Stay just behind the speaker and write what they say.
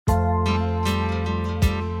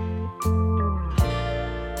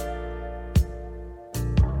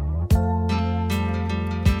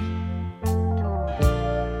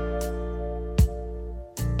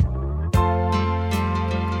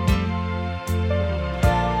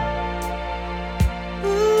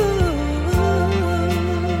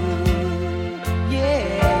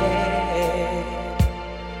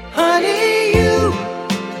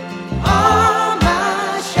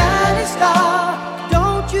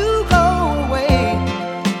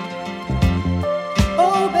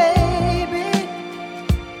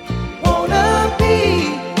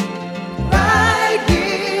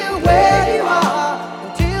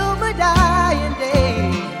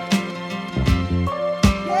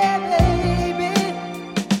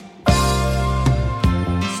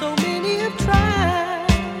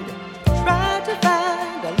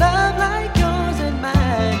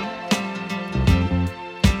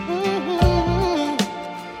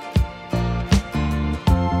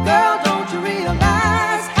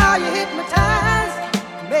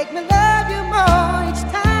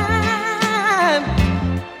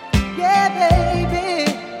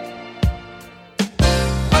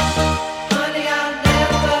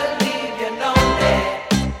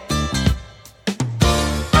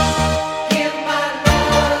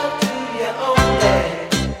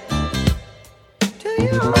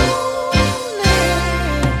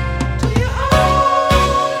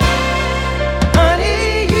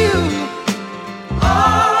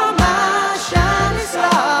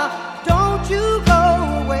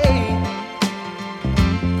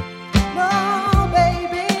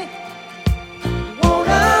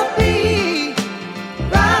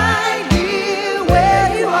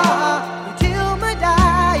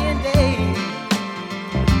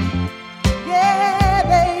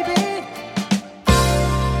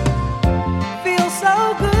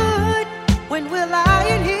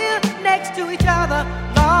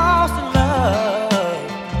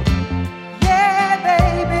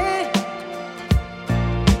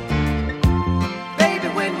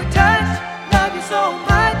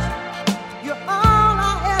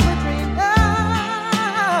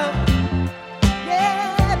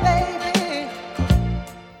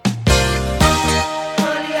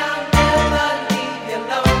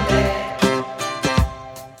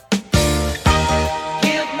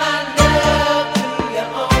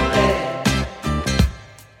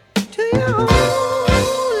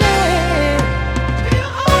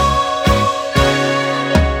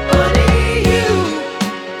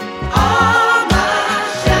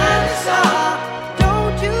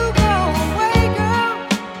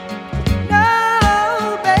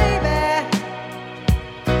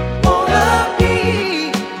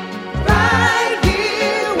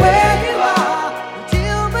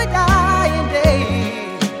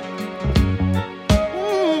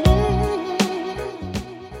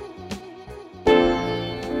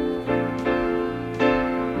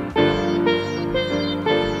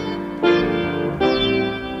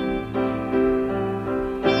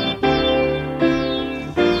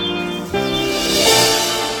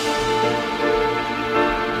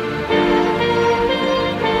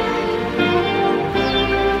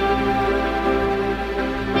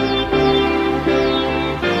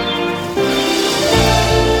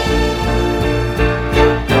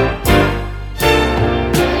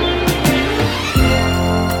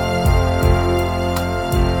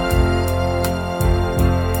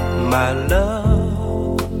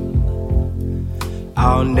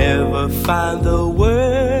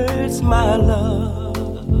love,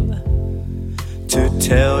 to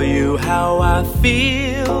tell you how I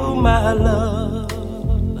feel, my love.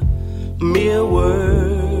 Mere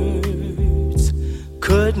words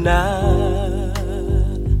could not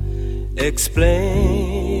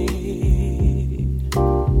explain.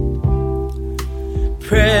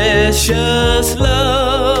 Precious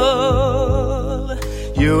love,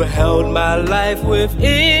 you held my life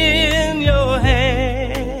within your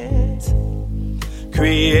hands,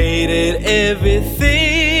 created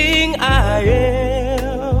everything I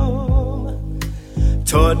am,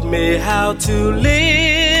 taught me how to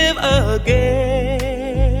live again.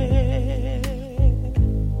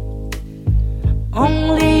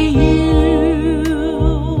 Only you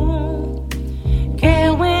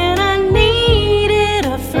care when I needed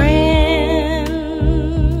a friend,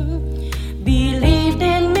 believed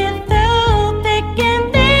in me through thick and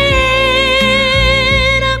thin.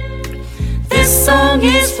 This song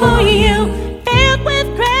is for you, filled with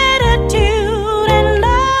gratitude and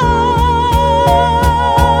love.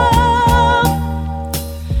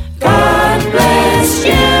 God bless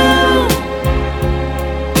you.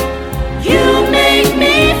 You make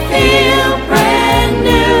me feel brand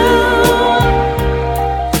new.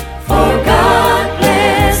 For God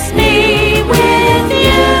blessed me with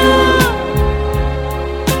you.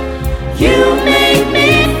 You make me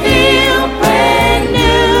feel brand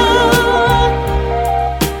new.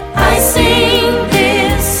 I sing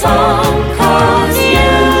this song 'cause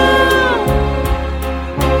you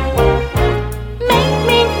make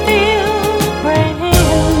me feel brand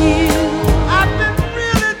new. I've been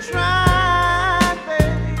really trying,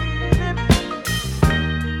 baby,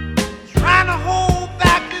 trying to hold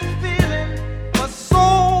back this feeling for so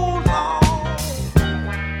long.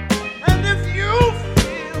 And if you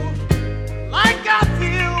feel like I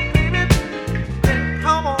feel, baby, then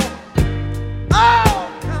come on. Oh,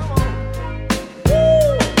 come on.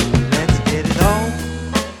 Woo. Let's get it on.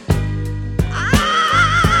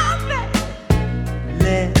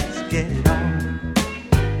 Let's get it on.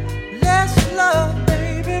 Let's love,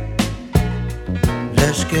 baby.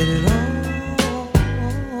 Let's get it on.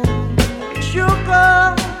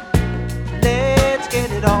 Sugar, let's get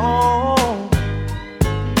it on.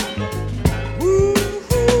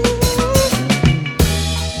 Woo-hoo.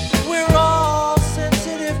 We're all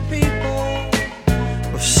sensitive people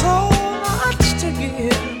with so much to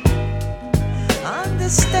give.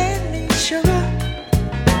 Understand me, sugar,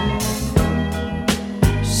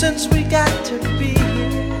 since we got to be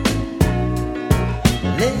here.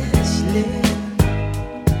 Let's live.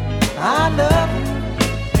 I love you.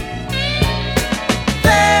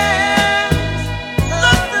 There's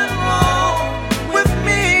nothing wrong with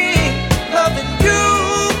me loving you,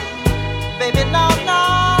 baby, no, no.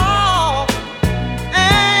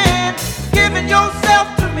 And giving yourself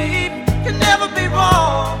to me can never be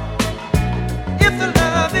wrong if the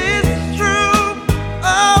love is true.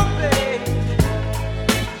 Oh, baby.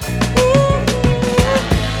 Ooh,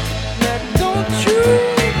 don't you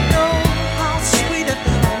know how sweet and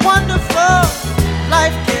wonderful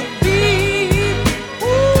life can be?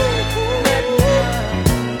 Ooh,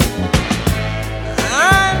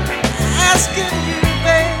 I'm asking you,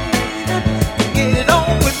 baby, to get on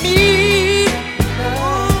with me.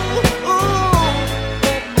 Ooh,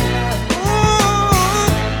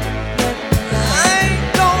 I ain't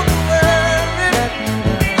gonna worry,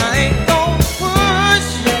 I ain't gonna push,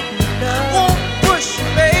 I won't push you,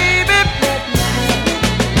 baby.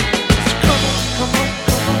 Come on, come on,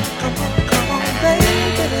 come on, come on, come on,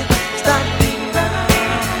 baby. Stop being around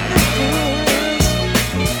this bush.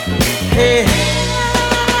 Hey,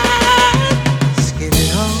 let's get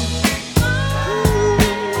it on.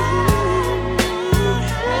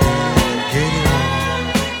 Get it on.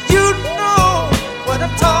 You know what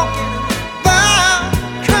I'm talking about.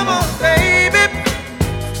 Come on, baby.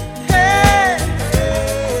 Hey,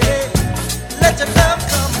 let your love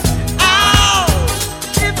come out.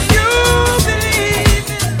 If you believe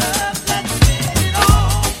in love, let's get it on.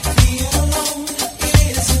 Being alone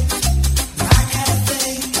isn't my kind of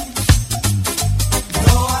thing.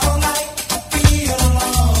 No, I don't like being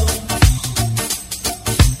alone.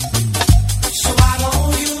 So why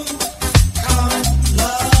don't you come and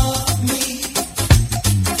love me?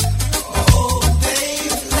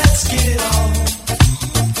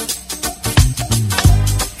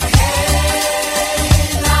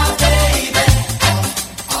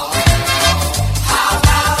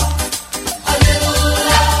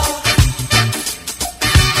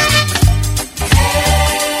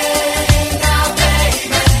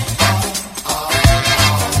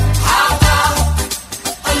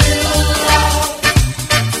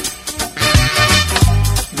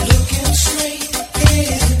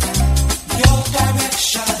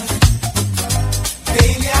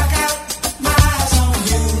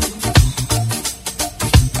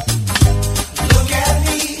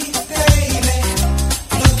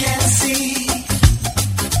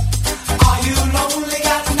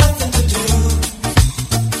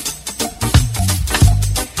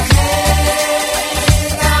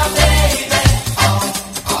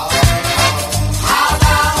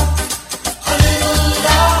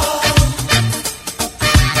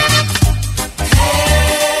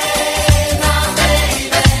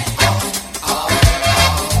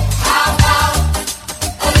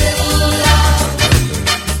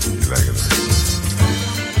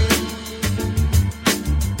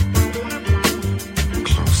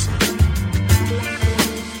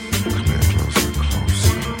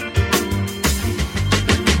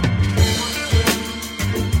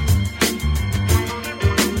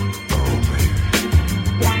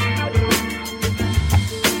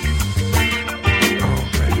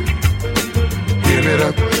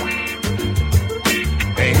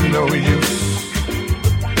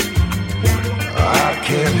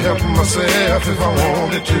 if I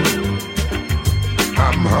wanted to.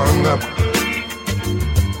 I'm hung up,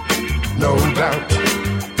 no doubt.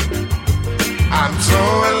 I'm so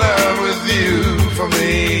in love with you. For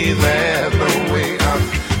me, there's no way out.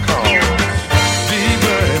 'Cause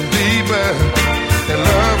deeper and deeper in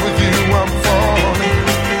love with you, I'm falling.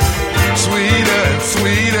 Sweeter and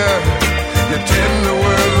sweeter, your tender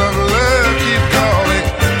words of love keep calling.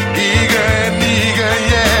 Eager and eager,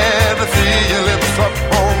 yeah, to see your lips up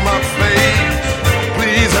on my face.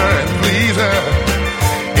 Please her and please her,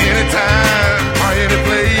 anytime or any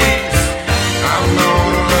place. I'm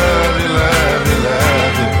gonna love you, love you,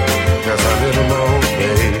 love you, just a little more,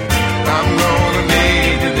 babe. I'm gonna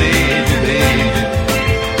need you, need you, need you,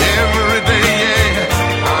 every day,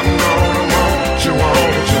 yeah. I'm gonna want you,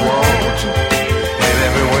 want you, want you, in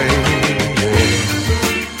every way, yeah.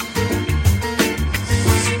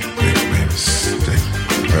 Stick, baby, stick,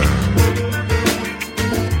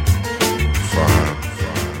 far.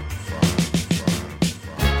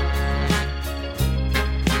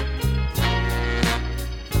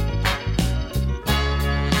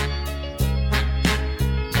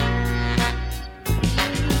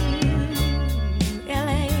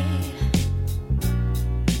 LA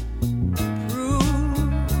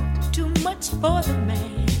proved too much for the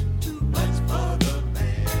man. Too much for the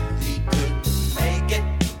man. He couldn't make it.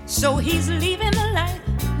 So he's leaving the light.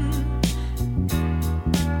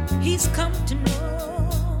 He's come to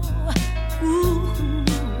know. Ooh.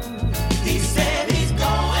 He said he's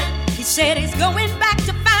going. He said he's going back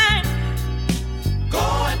to find.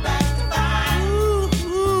 Going back to find.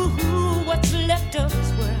 Ooh, what's left of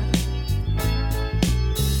his world.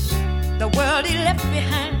 The world he left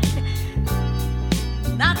behind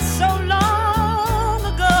not so long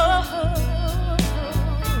ago.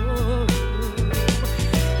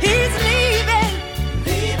 He's leaving,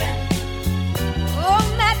 leaving on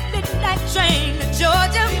that midnight train to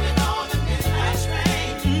Georgia. Leaving on the midnight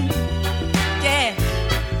train. Yeah,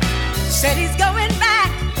 said he's going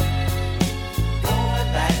back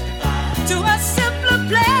to a simpler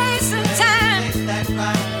place and time.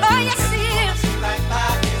 Oh yes he is.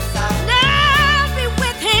 Now be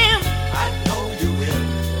with him. I know you will.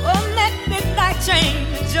 On that midnight train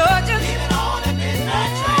to Georgia. Leaving on that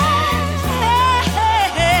midnight train.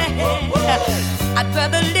 I'd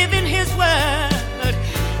rather live in his world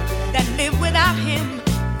than live without him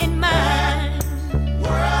in mine.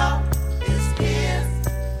 World is his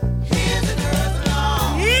and hers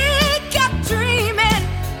alone. He kept dreaming,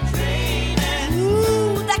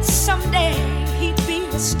 ooh, that someday he'd be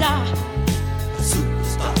a star, a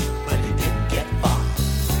superstar, but he didn't get far.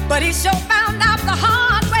 But he sure found out the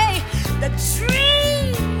hard way that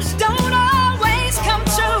dreams don't always come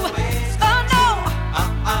true. Oh no,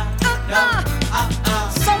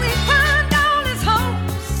 so he pawned all his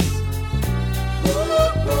hopes,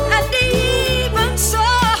 and he even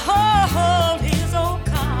sold his old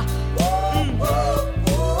car.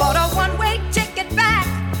 Bought a one-way ticket back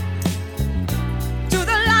to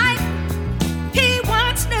the life he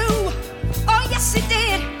once knew. Oh yes he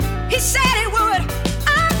did. He said he would.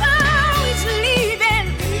 Oh, he's leaving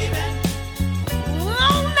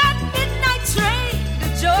on that midnight train to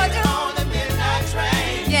Georgia. On the midnight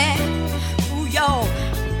train. Yeah. Ooh, yo.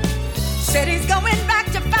 Said he's going back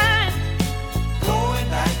to find. Going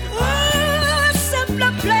back to find. Ooh, a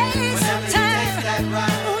simpler place and time.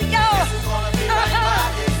 Ooh, yo.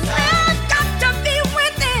 I've got to be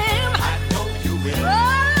with him. I know you will. Oh,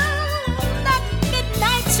 that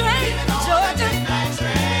midnight train to Georgia.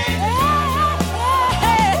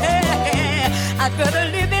 I'd rather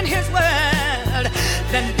live in his world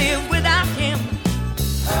than live without him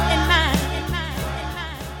in mine.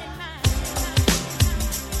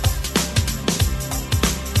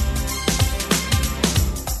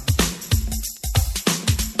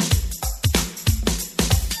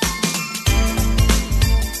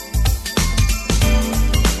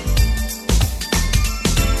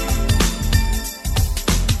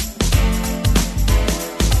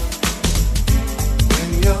 When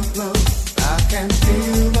you're close, I can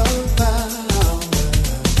feel the power.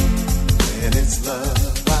 When it's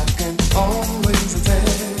love, I can always tell.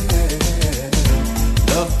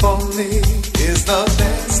 Love for me is the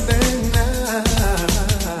best thing now.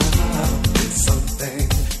 It's something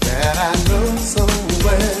that I know so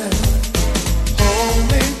well. Hold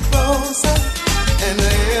me closer, and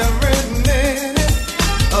every minute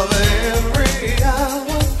of every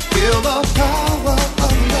hour, feel the power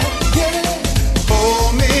of love. Yeah,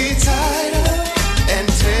 hold me tighter and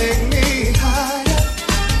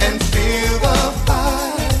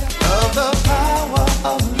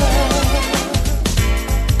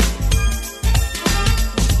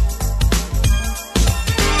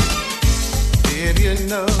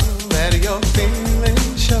that you're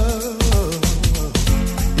feeling sure.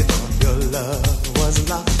 You thought your love was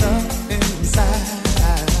locked up inside,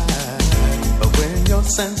 but when your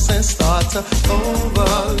senses start to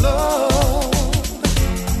overload,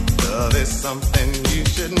 love is something you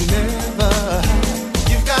should never hide.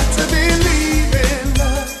 You've got to believe in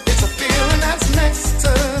love. It's a feeling that's next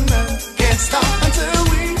to none. Can't stop until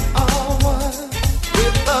we are one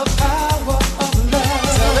with the power of love.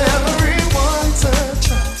 Tell everyone to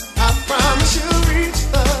try. I promise you'll reach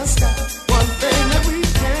the sky. One thing that we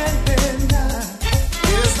can't deny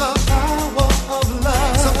is the power of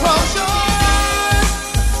love. So close your eyes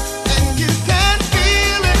and you can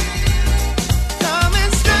feel it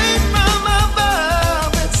coming straight from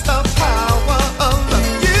above. It's the power of love.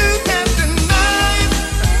 You can't deny it,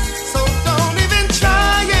 so don't even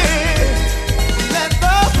try it. Let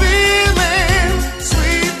the feeling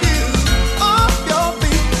sweep you off your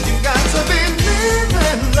feet. You got to believe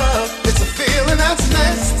in love. It's a feeling that's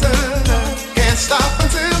next to none. Can't stop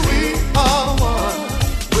until we are one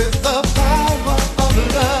with the power of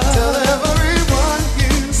love. Tell everyone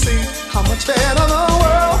you see how much better the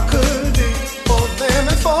world could be for them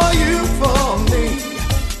and for you, for me,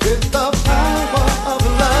 with the power of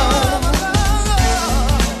love.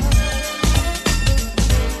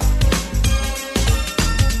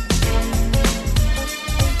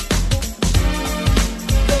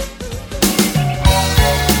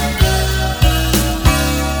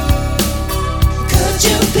 Could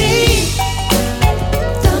you be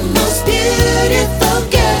the most beautiful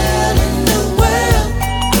girl in the world?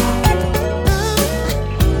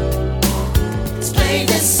 It's plain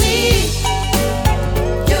to see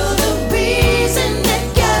you're the reason that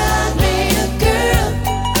God made a girl.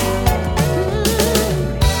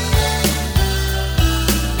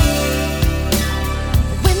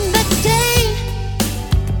 When the day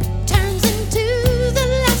turns into the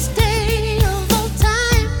last day of all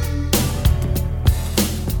time,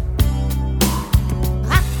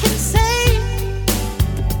 I can say,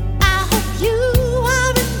 I hope you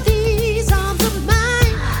are in these arms of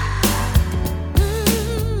mine.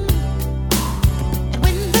 And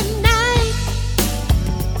when the night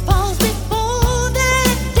falls before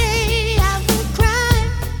that day, I will cry.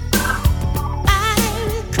 I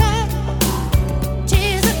will cry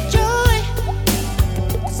tears of joy.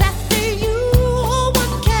 'Cause after you, all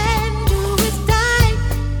one can do is die.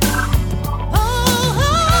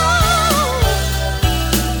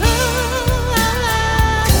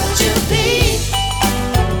 Could you be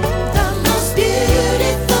the most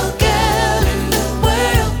beautiful girl in the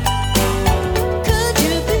world? Could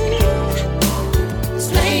you be? It's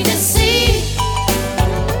plain to see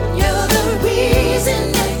you're the reason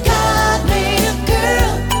that God made a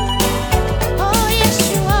girl. Oh, yes,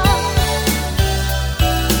 you are.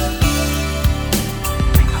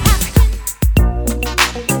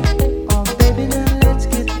 Oh, baby, now let's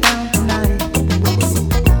get down tonight.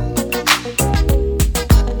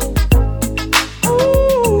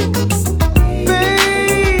 Ooh,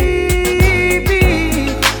 baby,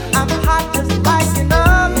 I'm hot just like an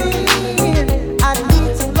oven. I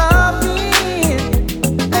need some loving.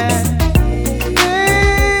 And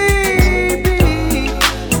baby,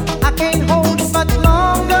 I can't hold it much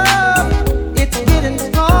longer. It's getting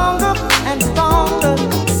stronger and stronger.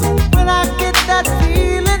 When I get that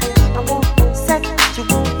feeling, I want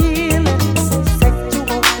sexual healing,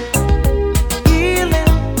 sexual healing.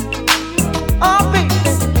 Oh, baby,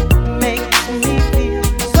 makes me feel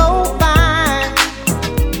so fine.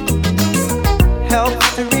 Helps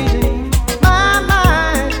to relieve my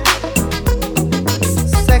mind.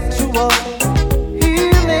 Sexual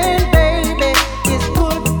healing, baby, is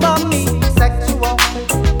good for me. Sexual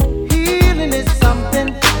healing is something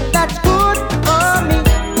that's good for me.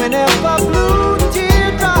 Whenever blue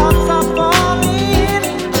teardrops are falling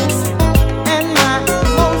and my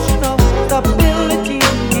emotional stability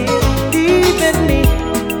is leaving me,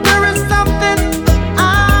 there is something I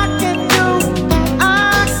can do. I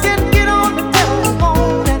can get on the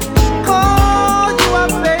telephone and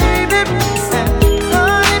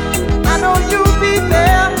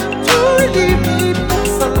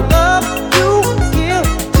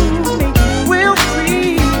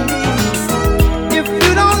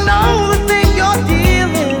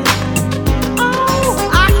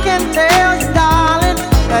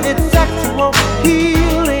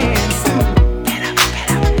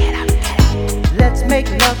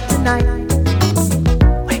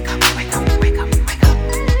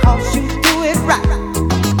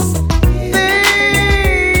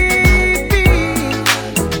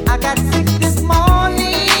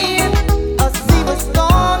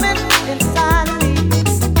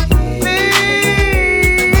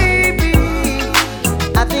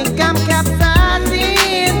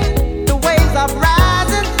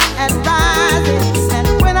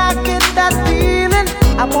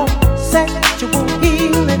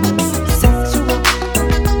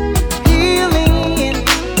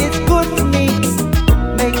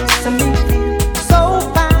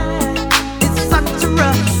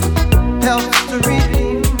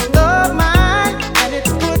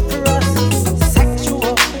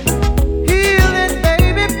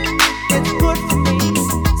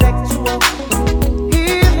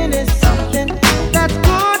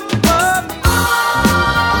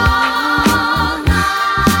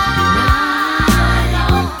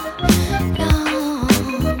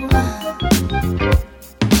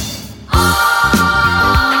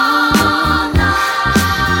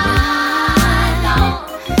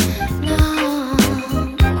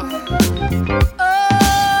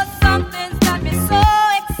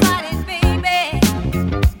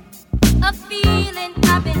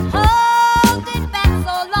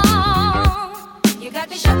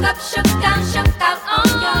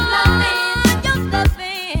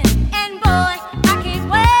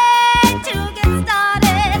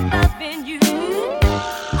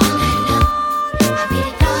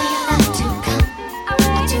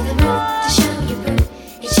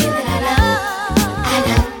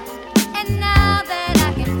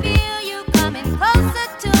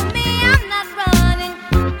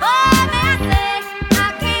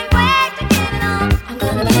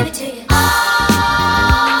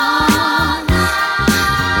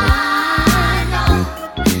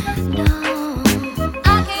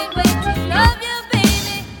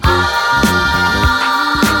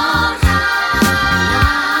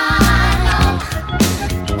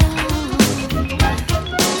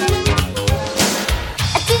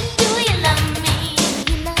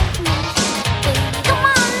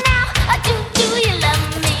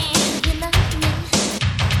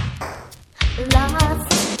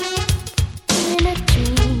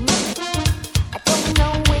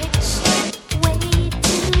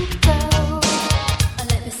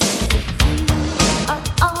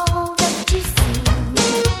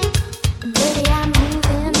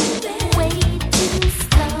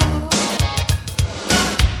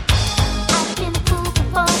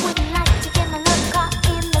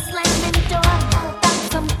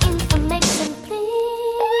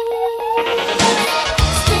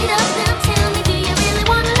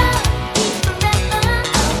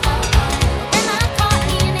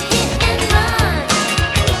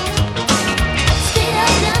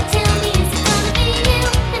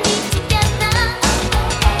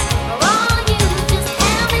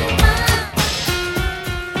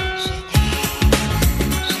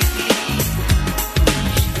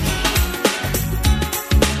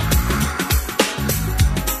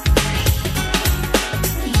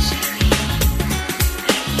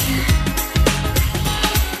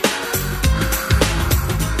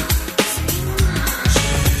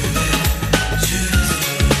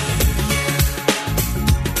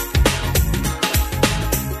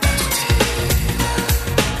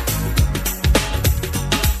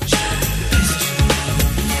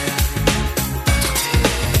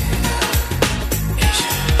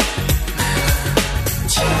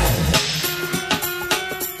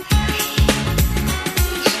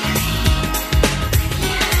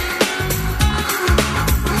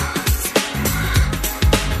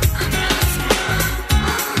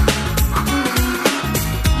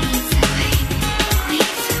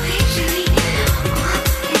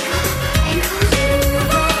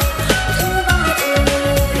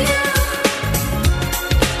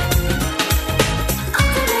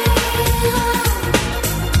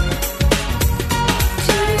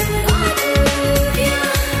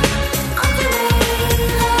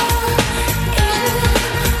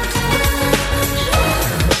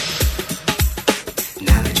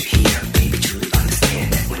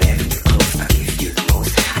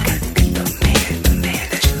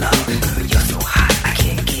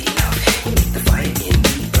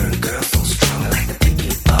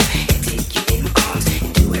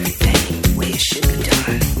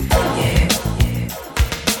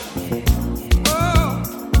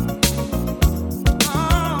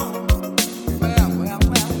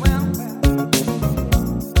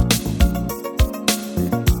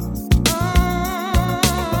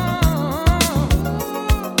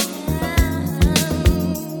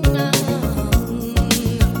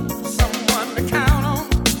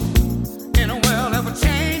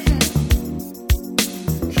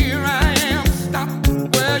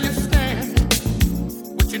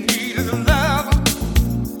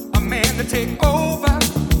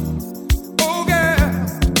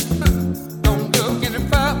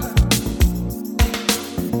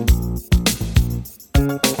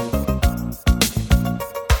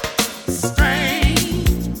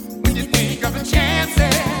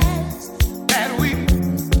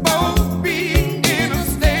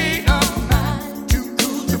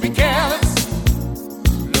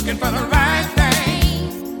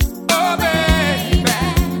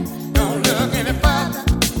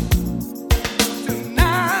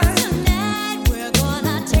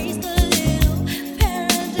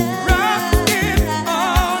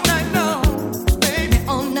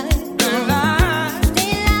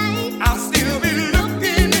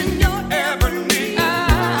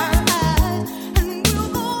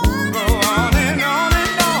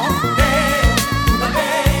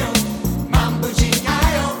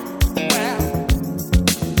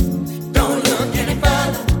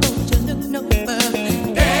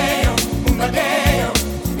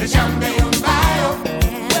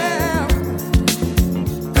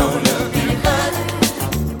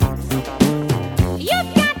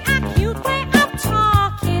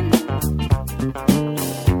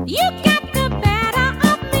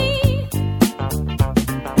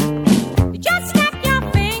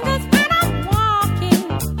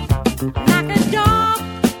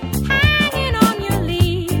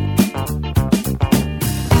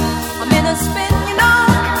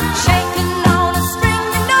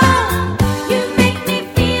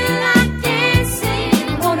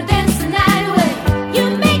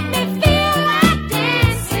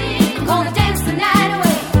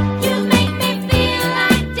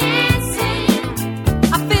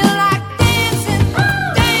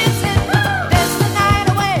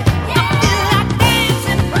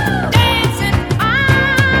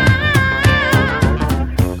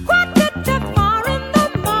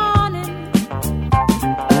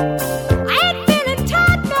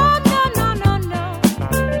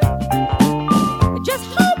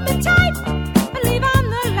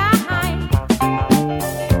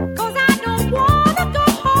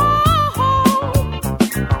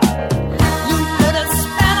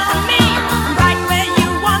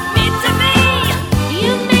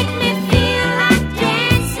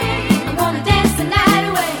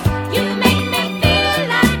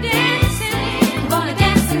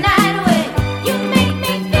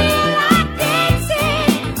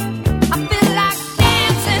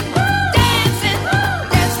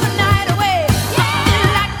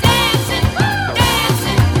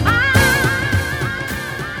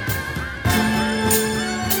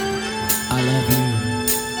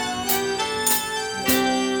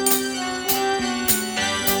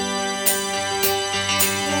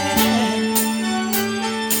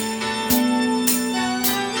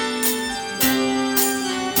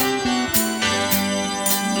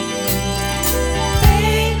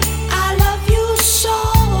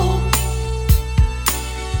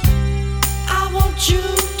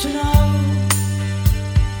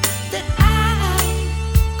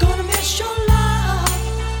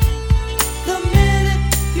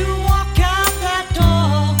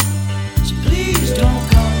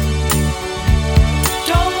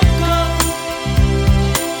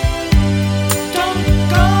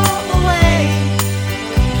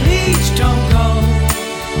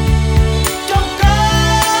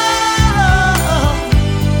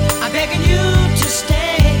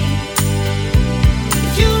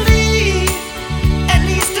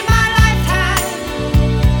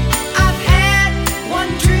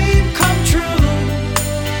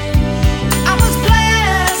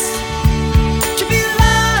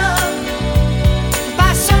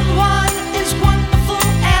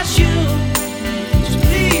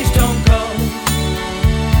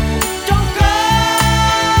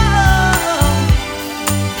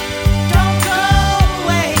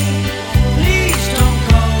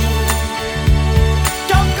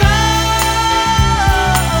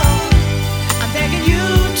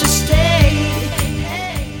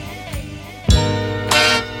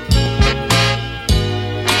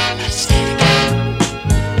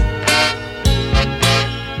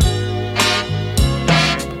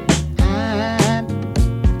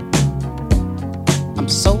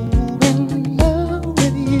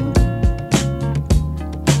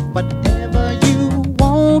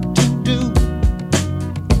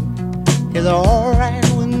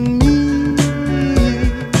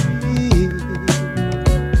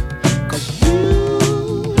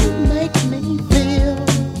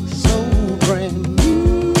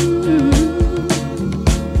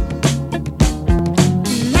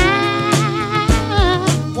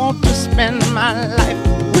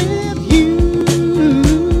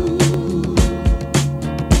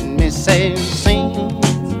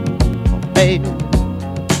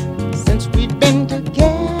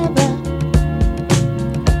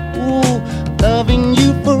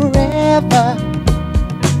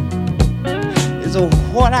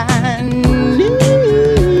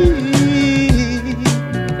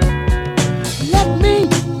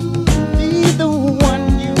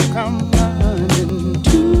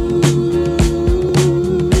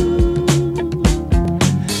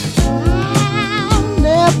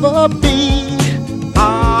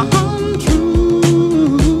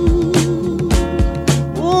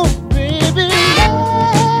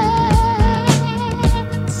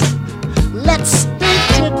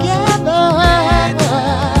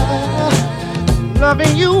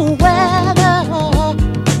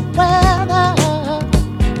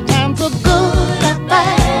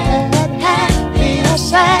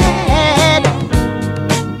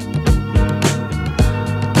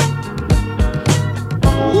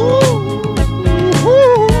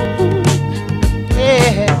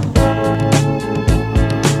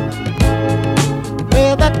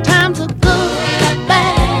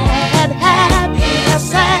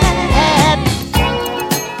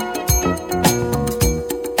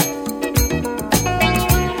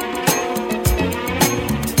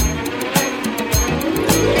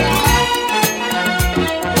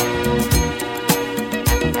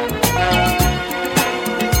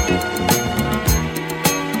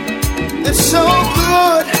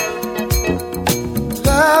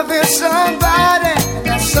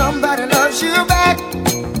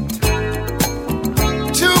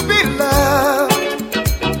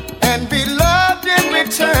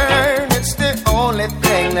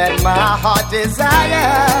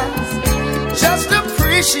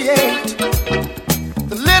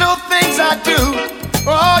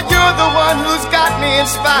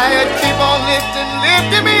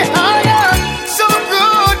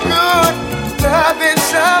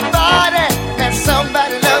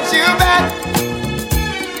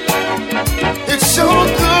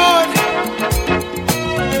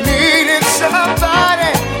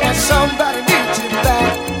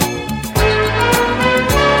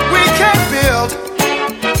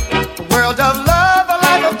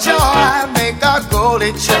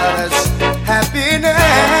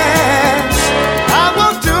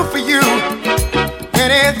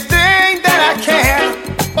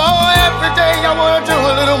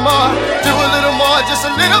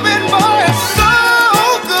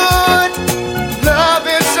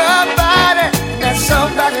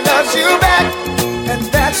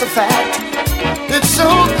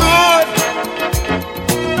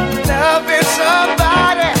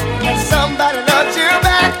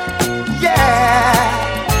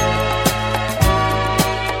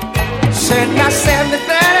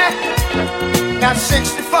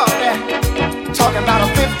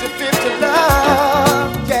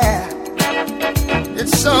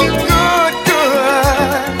It's so good,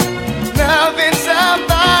 good. Love inside.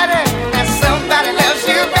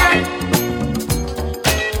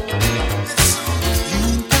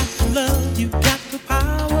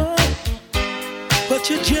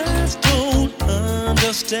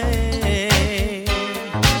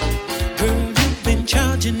 Girl, you've been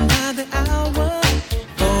charging by the hour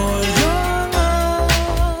for your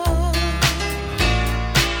love.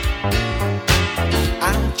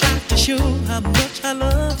 I'll try to show how much I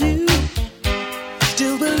love you.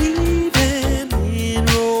 Still believing in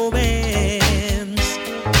romance.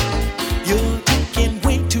 You're taking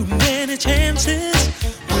way too many chances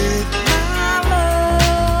with my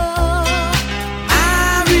love.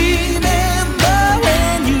 I remember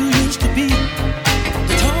when you used to be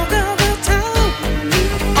the talk of the town.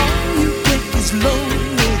 All you get is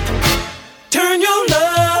lonely. Turn your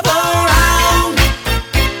love around.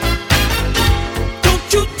 Don't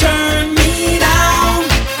you turn me down.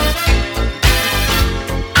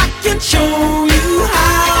 I can show you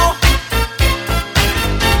how.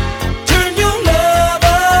 Turn your love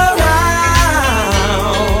around.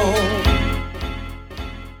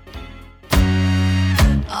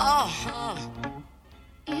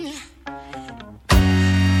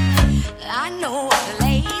 I know a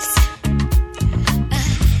place.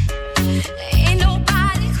 Ain't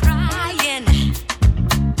nobody crying.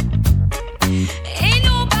 Ain't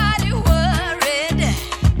nobody worried.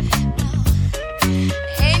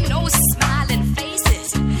 Ain't no smiling faces.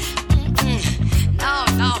 No,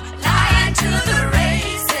 no, lying to the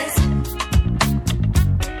races.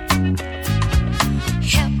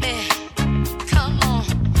 Help me, come on,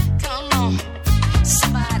 come on.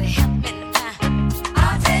 Somebody help me now.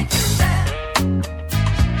 I'll take you there.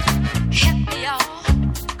 Help me, y'all.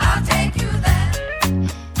 I'll take you there.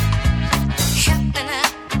 Help me now.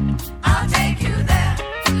 I'll take you there.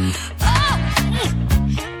 Oh,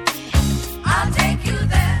 I'll take you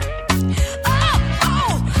there. Oh,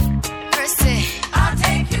 oh, mercy. I'll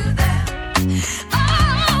take you there.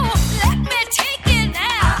 Oh, let me take you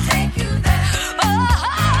now. I'll take you there. Oh,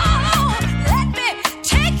 let me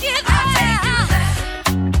take you there. I'll take you there.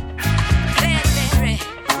 Cranberry,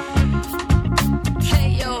 play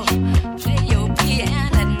your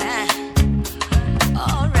piano now.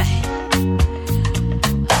 All right.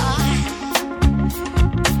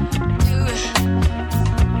 Do it.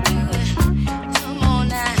 Come on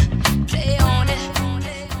now, play on it.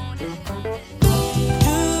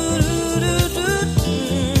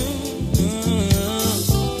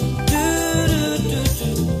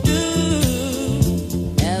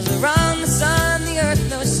 As around the sun, the earth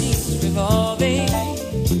knows she's revolving,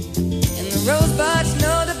 and the rosebuds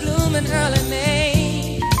know to bloom in early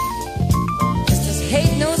May. Just as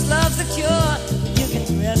hate knows love's a cure, you can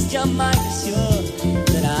rest your mind assured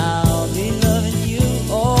that I'll be loving you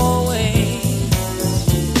always.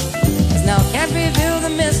 'Cause now can't reveal the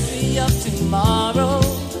mystery of tomorrow,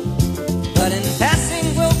 but in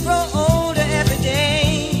passing we'll grow older every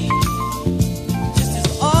day. Just as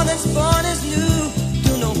all that's born is new,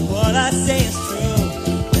 you know what I say is true,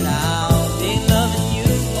 that I'll be loving you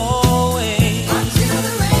always. Until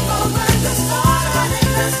the rainbow burns the star in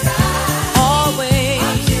the sky. Always,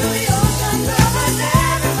 Until the ocean covers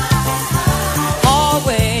every mountain high.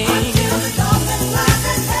 always, Until the dolphin flies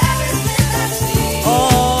and everything that sees.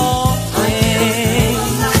 always.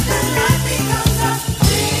 Life and life becomes a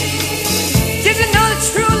dream. Did you know that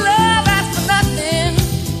true love asks for nothing?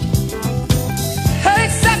 Her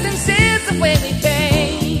acceptance is the way we pay.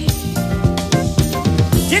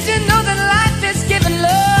 Did you know that life is giving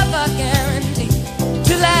love a guarantee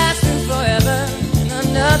to last through forever and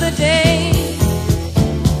another day?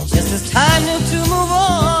 Just as time knew to move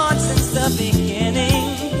on since the beginning,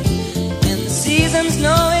 and the seasons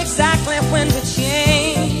know exactly when to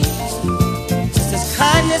change. Just as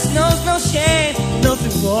kindness knows no shame, know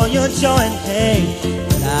through all your joy and pain,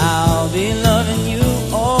 that I'll be loving you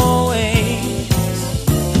always.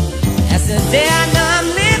 As the day I know I'm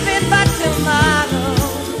living, but tomorrow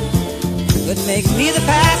could make me the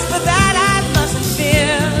past, but that I mustn't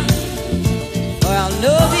fear. For I'll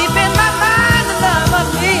know deep in my mind the love of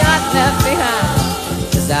me I've left behind.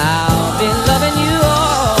 'Cause I'll be loving you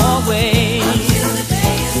always. Until the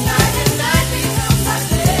day is night and night becomes a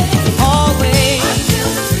day. Always, Until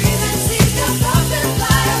the breathing ceases, the dolphin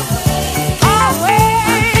fly away. always,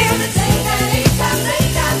 Until the day that each time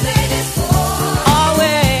I made it for.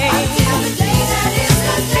 always. Until the day that is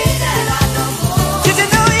the day that I know more. Did you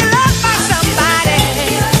know you love by somebody?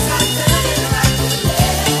 You're something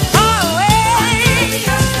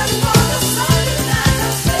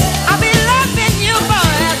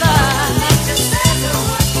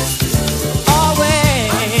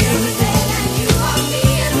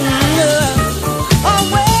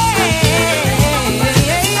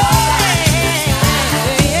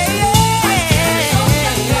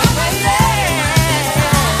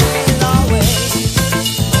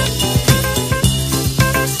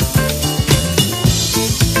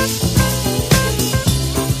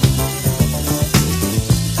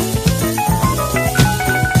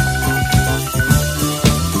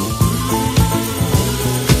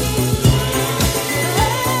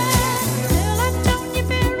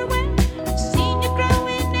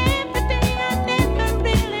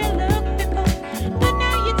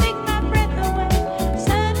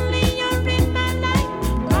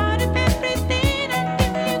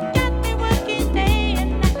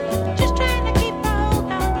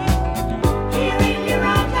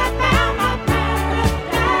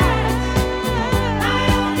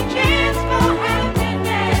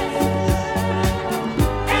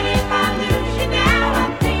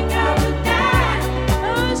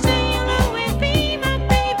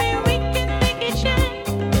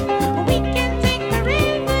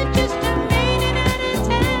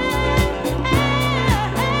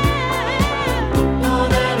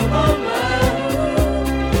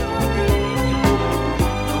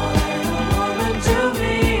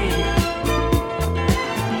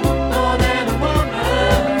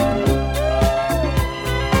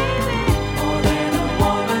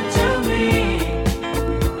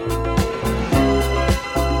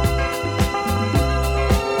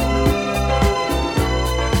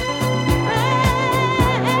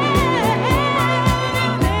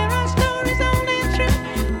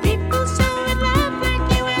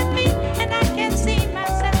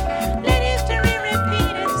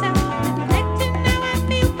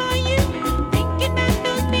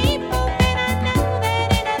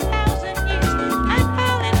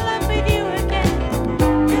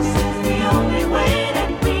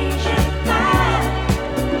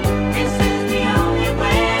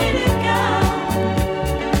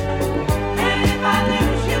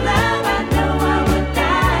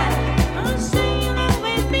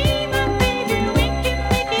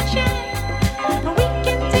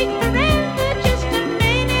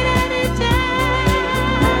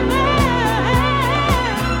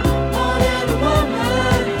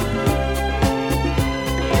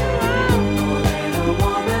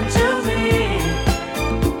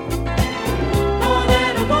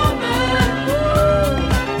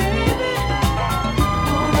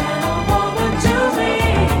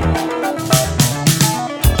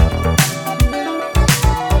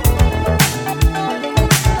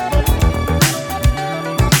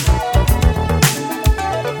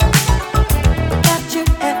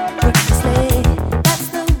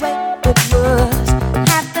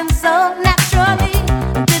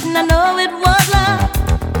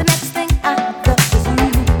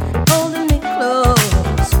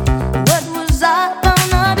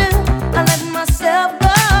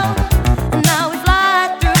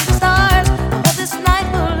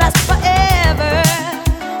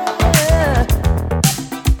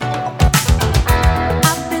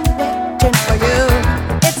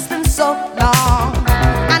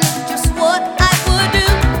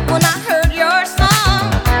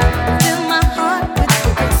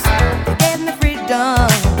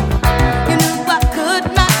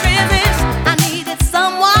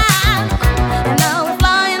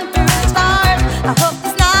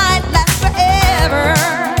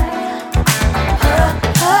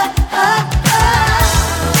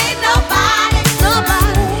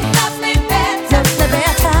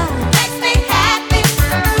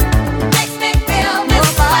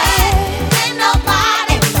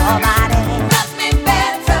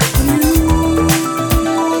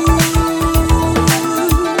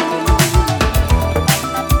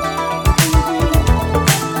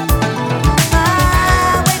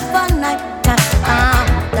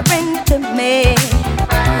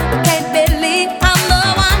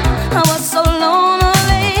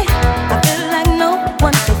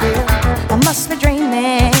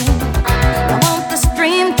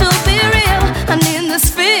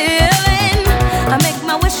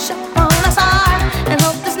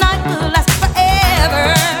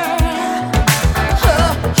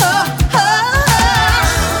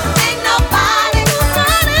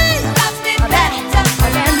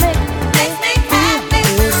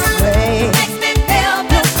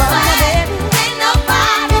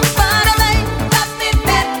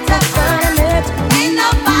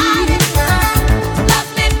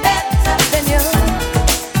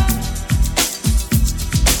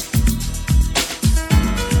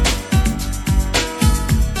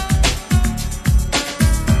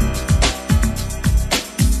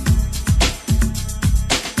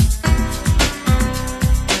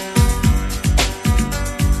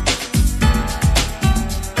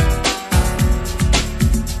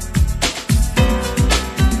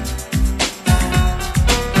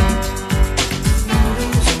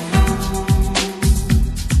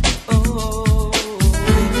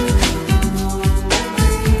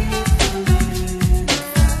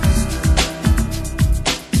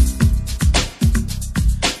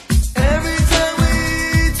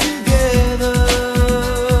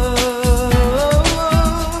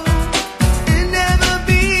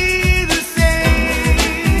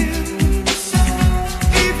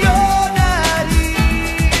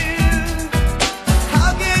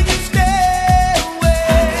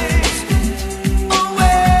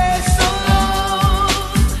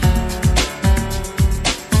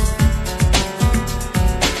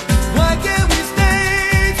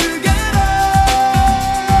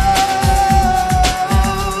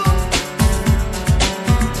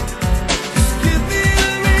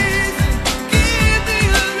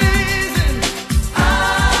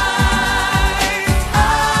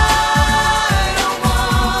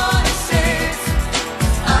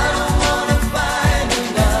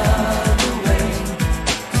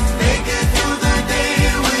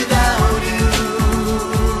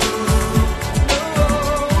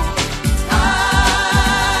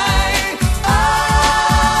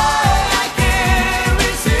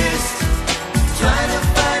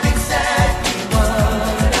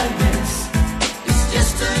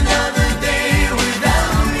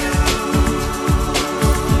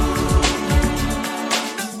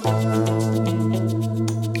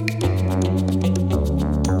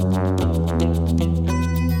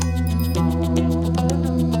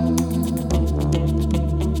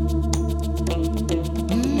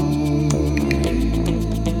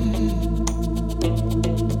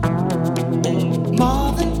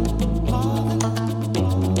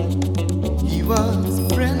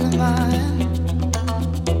of mine,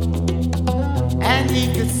 and he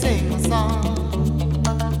could sing a song.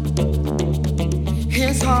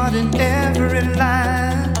 His heart in every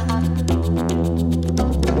line.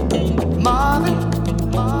 Marvin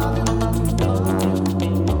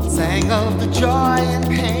sang of the joy and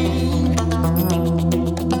pain.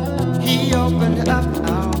 He opened up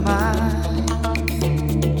our mind,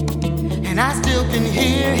 and I still can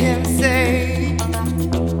hear him say,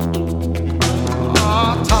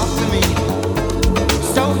 oh, talk to me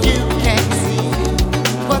so you can see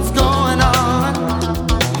what's going on.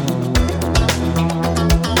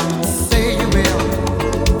 Say you will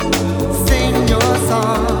sing your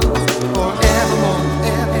songs forevermore,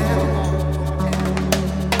 evermore.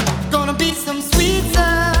 Gonna be some sweet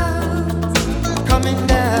sounds coming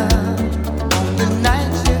down on the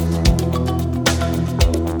night shift.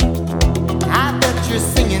 I bet you're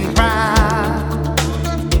singing proud.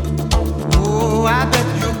 Oh, I bet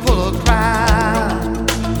you'll pull a crowd.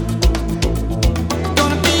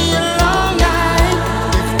 Gonna be a long night.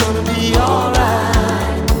 It's gonna be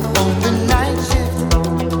alright on the night shift.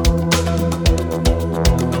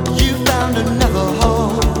 You found another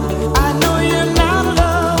home. I know you're not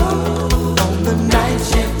alone on the night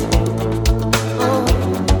shift. Oh,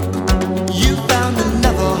 you found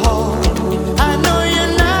another home. I know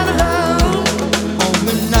you're not alone on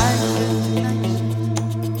the night shift.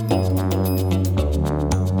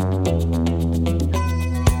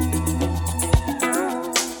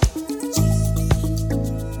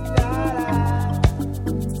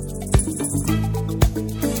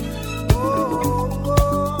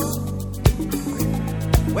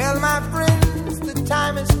 Well, my friends, the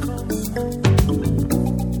time has come.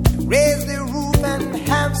 Raise the roof and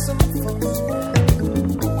have some fun.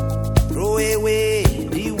 Throw away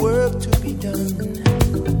the work to be done.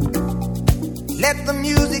 Let the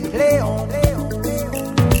music play on.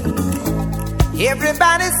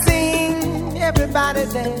 Everybody sing, everybody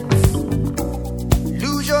dance.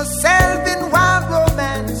 Lose yourself in wild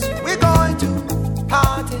romance. We're going to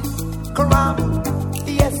party, caramba,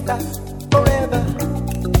 fiesta, forever.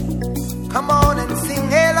 Come on and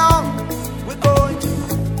sing along. We're going to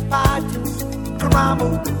party, caramba,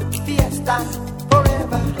 fiesta,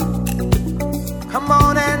 forever. Come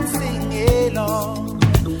on and sing along.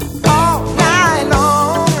 All night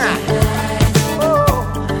long. Oh,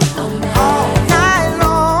 all night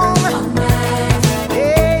long.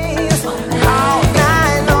 Yes, all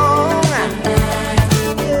night long.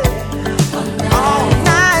 Yeah, all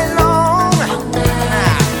night long.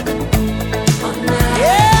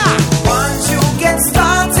 Yeah, once you get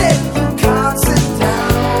started, you can't sit down.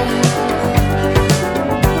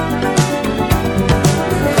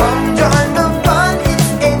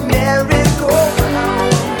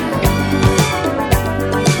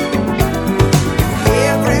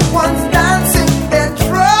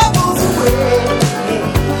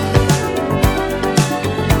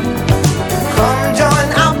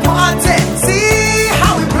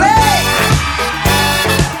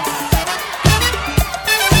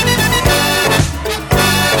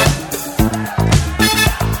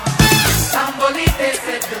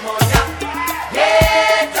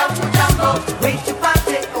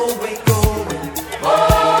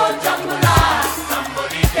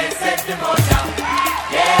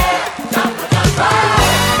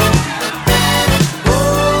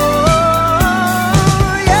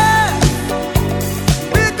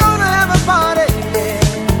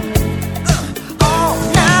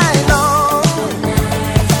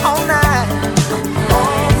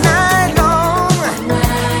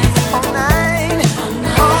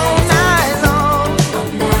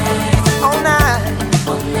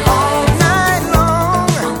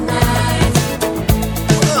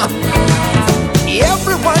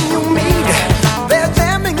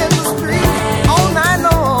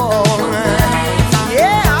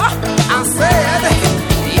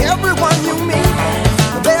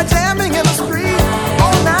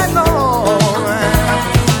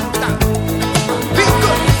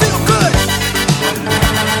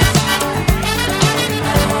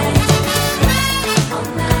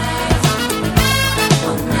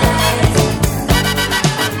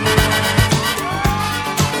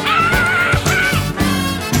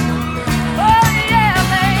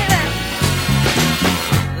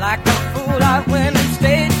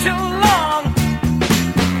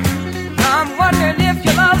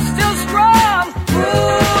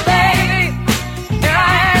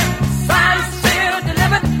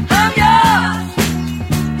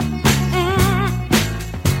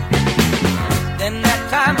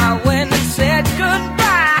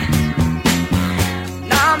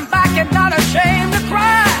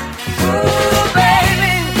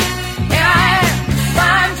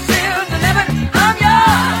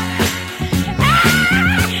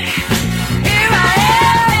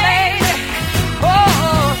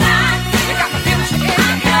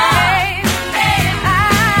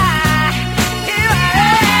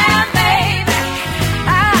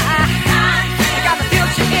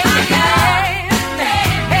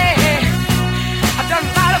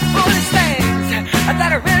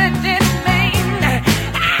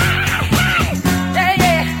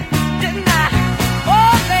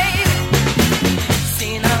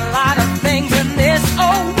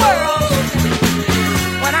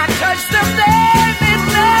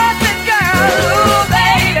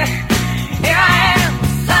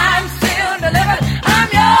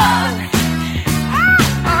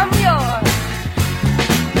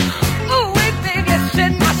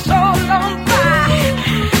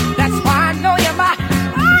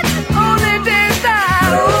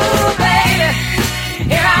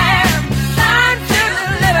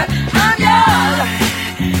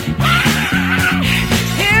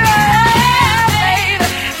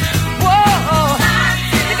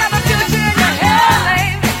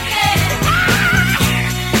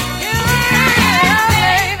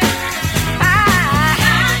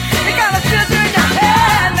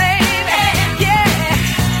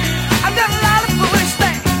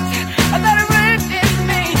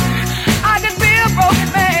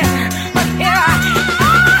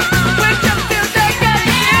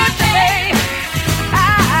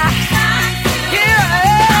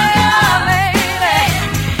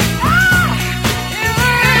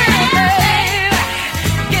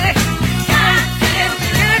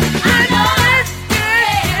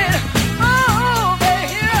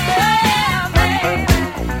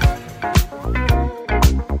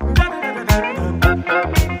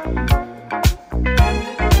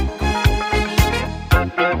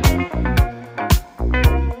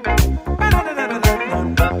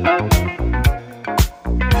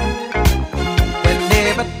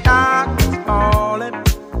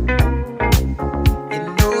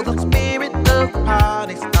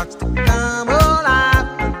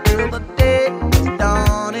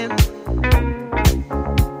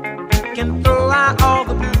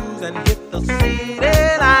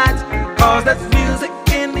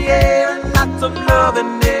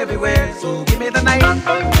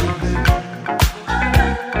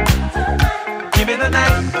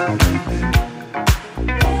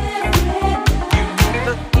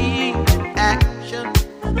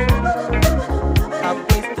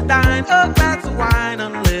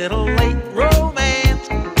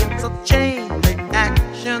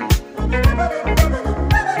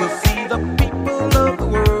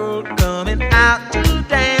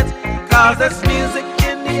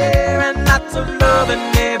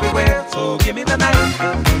 me the night.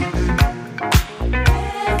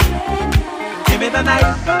 Give me the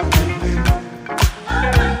night.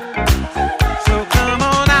 So come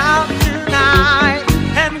on out tonight,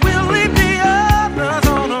 and we'll leave the others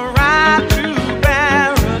on a ride to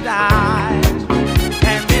paradise.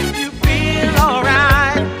 And if you feel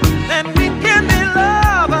alright, then we can be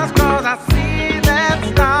lovers, 'cause I see that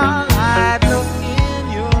starlight look in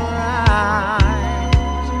your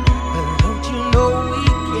eyes. But don't you know we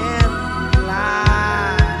can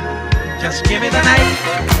fly? Just give me the night.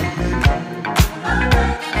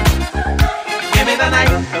 Give me the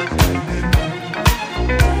night.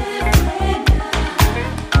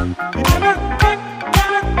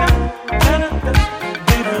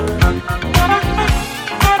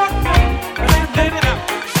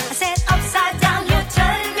 I said upside down, you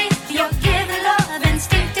turn me. You give love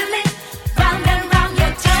instinctively. Round and round, you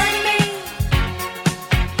turn me.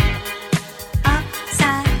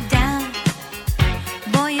 Upside down,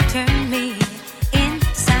 boy, you turn me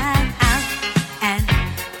inside out and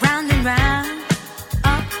round and round.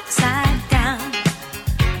 Upside down,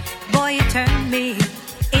 boy, you turn me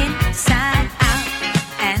inside out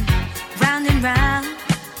and round.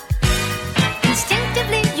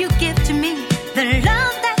 Instinctively, you give to me the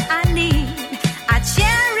love that I need. I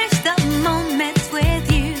cherish the moments with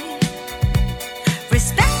you.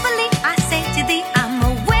 Respectfully, I say to thee, I'm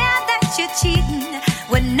aware that you're cheating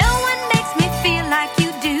when no one makes me feel like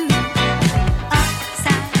you do.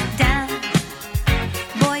 Upside down,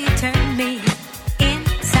 boy, you turn me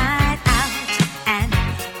inside out and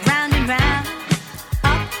round.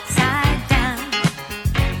 Upside down,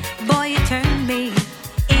 boy, you turn me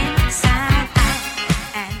inside out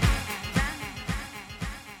and round.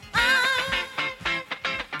 I'm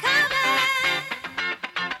coming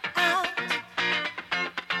out.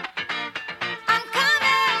 I'm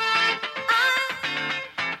coming.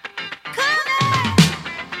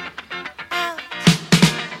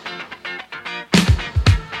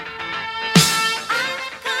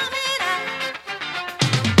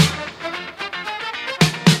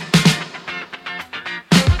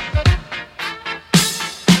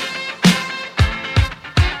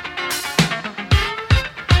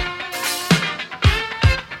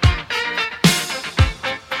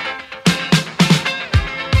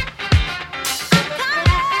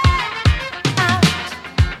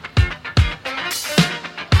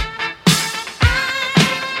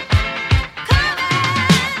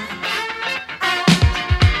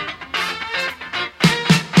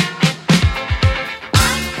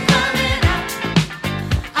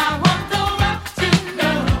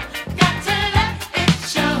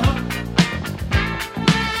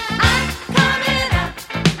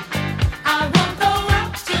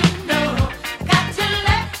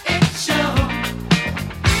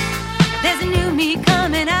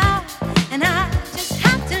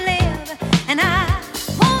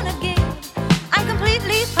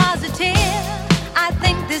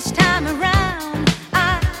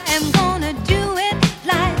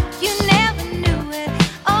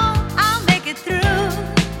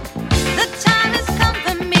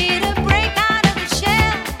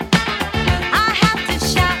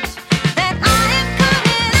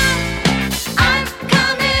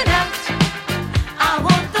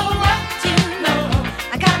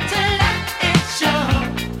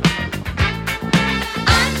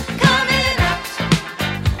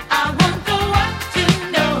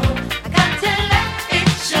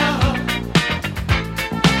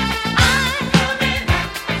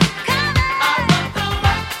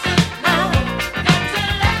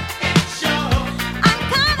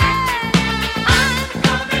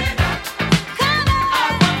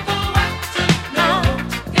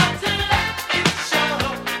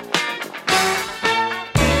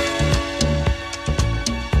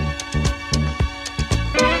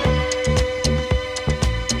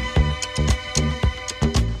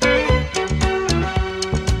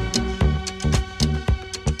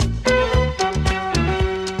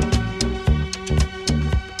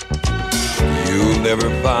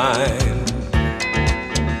 never find,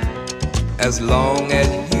 as long as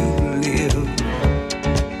you live,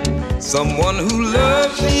 someone who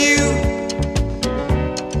loves you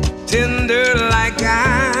tender like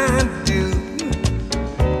I do.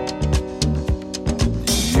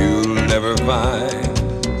 You'll never find,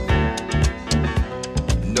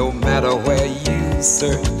 no matter where you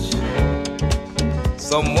search,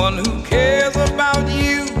 someone who cares about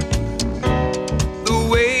you the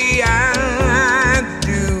way I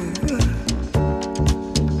do.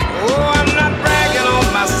 Oh, I'm not bragging on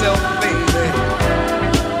myself, baby,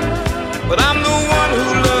 but I'm the one who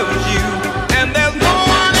loves you, and there's no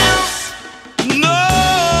one else, no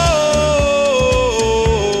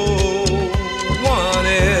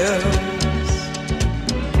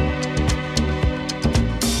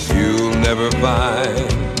find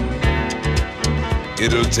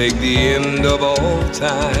it'll take the end of all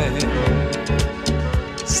time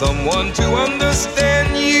someone to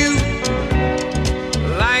understand you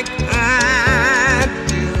like I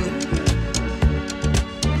do.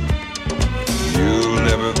 You'll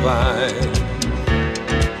never find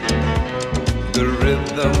the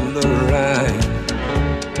rhythm, the rhyme,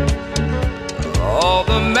 all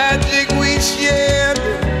the magic we shared,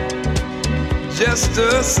 just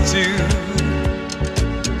us two.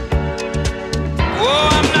 Oh,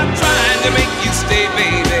 I'm not trying to make you stay,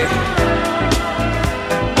 baby,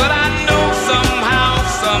 but I know somehow,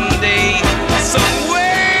 someday, some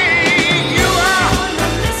way you are.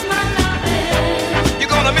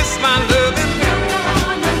 You're gonna miss my loving.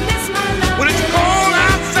 When it's cold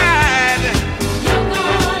outside, you're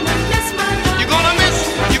gonna miss my love.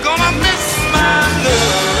 You're gonna miss my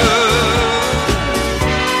love.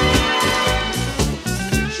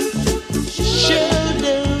 Sure do.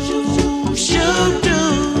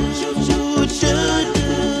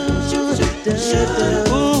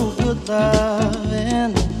 Ooh, good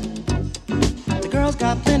lovin'. The girls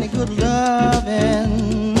got plenty good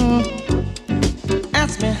lovin'.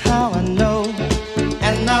 Ask me how I know,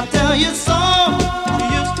 and I'll tell you so. She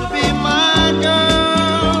used to be my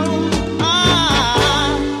girl.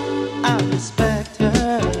 I respect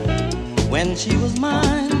her. When she was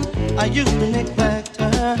mine, I used to neglect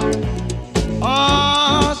her.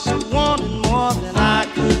 Oh, she wanted more than I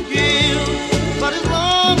could give. But as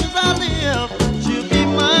long as I live, she'll be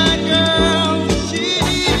my girl. She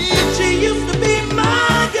used to be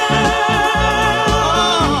my girl.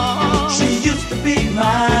 She used to be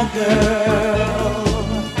my girl.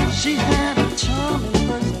 She had a charming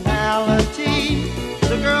personality.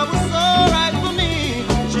 The girl was so right for me.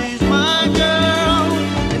 She's my girl.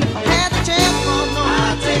 And if I had the chance, oh no,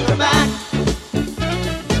 I'd take her back.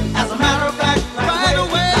 As a matter of fact, right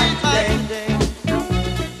away, today.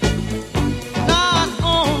 Not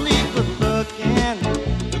only good looking,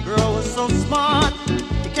 the girl was so smart,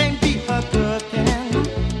 you can't beat her cooking.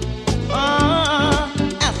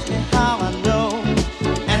 Ask me how I know,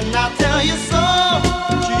 and I'll tell you so.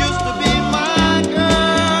 She used to be my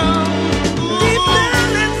girl. Deep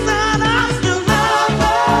down inside, I still love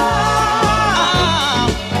her.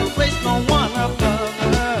 I place no one above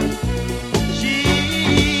her.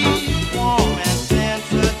 She's warm and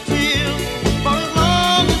sensitive. For as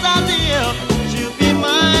long as I live, she'll be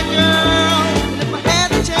my girl. And if I had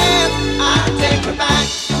the chance, I'd take her back.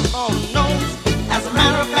 Oh no, as a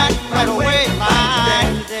matter of fact, right away,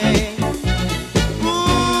 like today.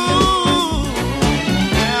 Ooh,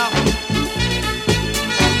 yeah.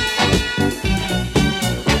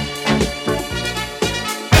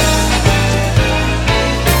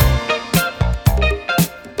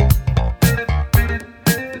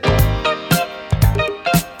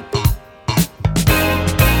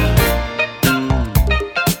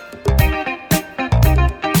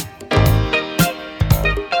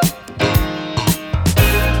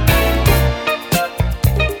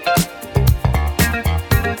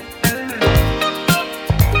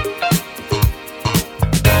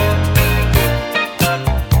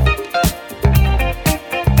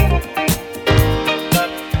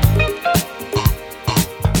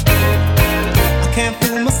 I can't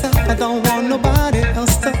fool myself, I don't want nobody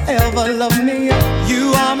else to ever love me.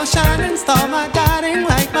 You are my shining star, my guiding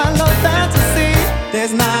light, my love fantasy.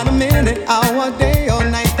 There's not a minute, hour, day or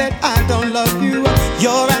night that I don't love you.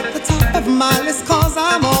 You're at the top of my list, cause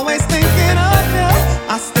I'm always thinking of you.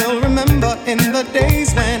 I still remember in the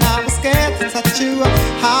days when I was scared to touch you,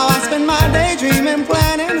 how I spent my day dreaming,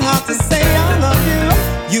 planning how to say I love you.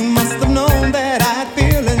 You must have known that I had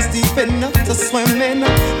feelings deep enough to swim in.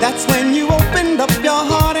 That's when you opened up your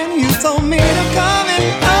heart and you told me to come in.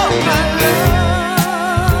 Oh my love,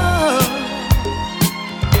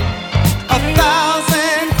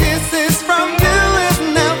 1,000 kisses from you is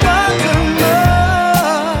never too much.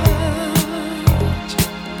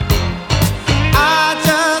 I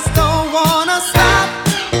just don't wanna stop.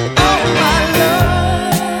 Oh my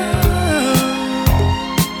love,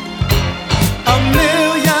 a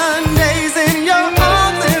million days in your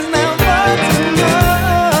arms is never too much.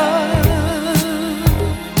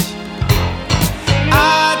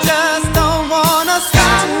 I just don't wanna stop.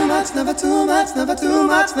 Too much, never too much, never too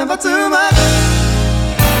much, never too much.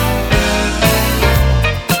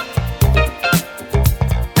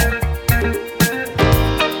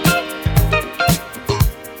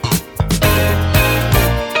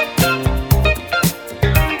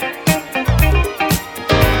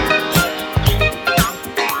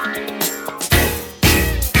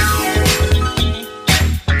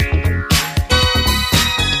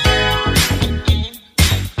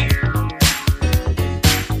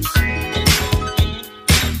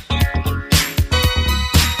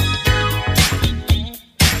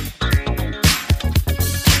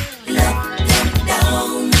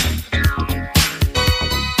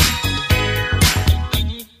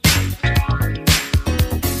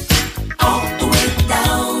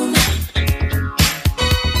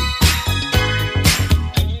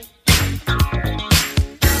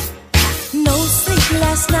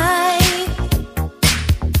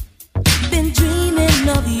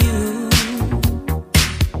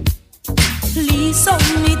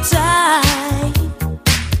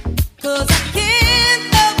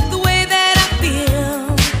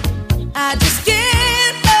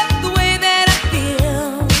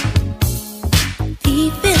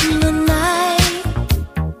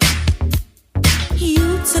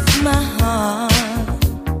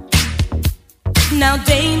 now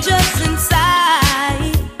dangerous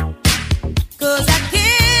inside. 'Cause I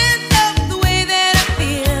can't love the way that I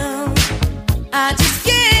feel. I just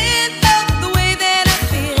can't love the way that I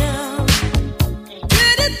feel.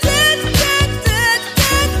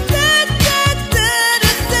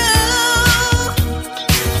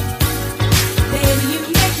 Baby, you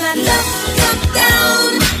make my love come down.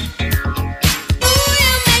 Ooh,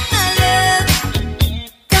 you make my love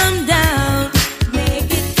come down. Make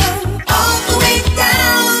it go all the way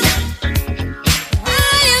down.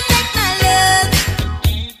 Ooh, you make my love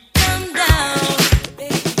come down,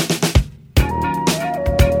 baby.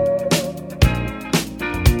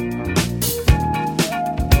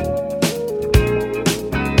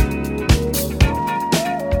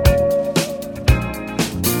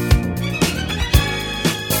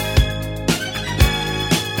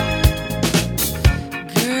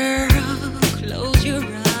 Girl, close your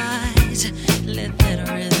eyes. Let that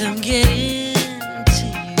rhythm get into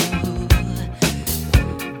you.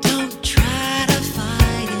 Don't try to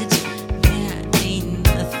fight it. There ain't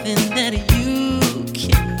nothing that you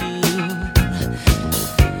can do.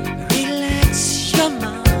 Relax your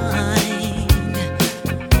mind.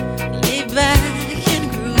 Lay back and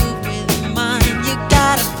groove with mine. You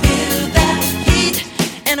gotta feel that heat,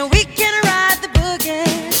 and we can ride the boogie.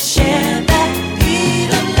 Share that beat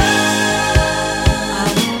of love. I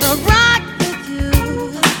wanna rock with you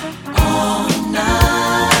all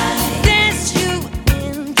night. Dance you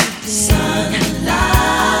into the sunlight.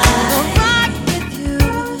 I wanna rock with you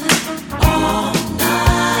all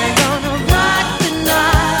night. Gonna rock the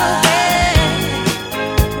night away.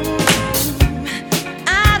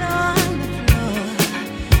 Out on the floor,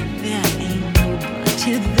 there ain't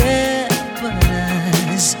nobody there but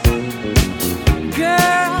us.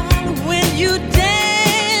 Girl, when you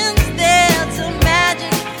dance, there's a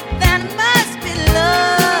magic that must be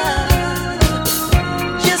love.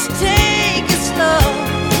 Just take it slow,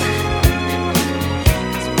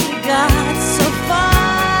 'cause we got so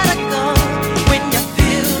far to go. When you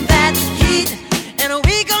feel that heat, and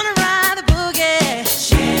we gonna ride the boogie.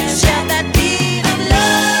 Share that beat of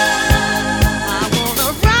love. I wanna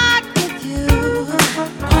rock with you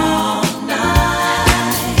all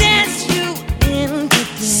night. Dance you into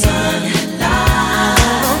the sunlight. I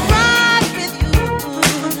wanna rock with you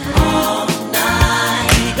all night.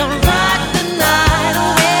 We gonna rock the night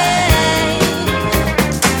away.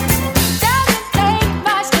 Doesn't take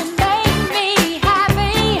much to make me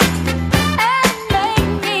happy and make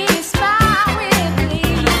me smile with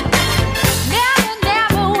glee. Never,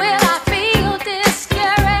 never will I feel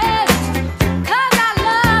discouraged, 'cause our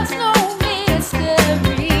love's no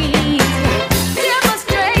mystery.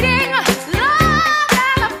 Demonstrating love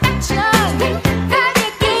and affection that you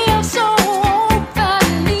give so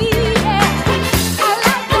openly. I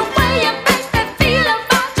like the way you make me feel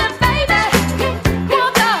about you, baby.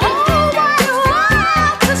 Want the whole wide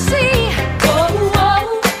world to see. Oh,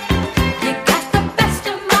 you got the best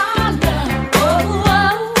of my love. Oh,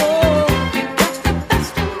 you got the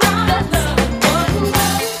best of my love. Oh,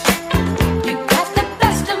 you got the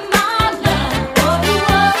best of my love. Oh,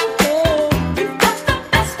 you got the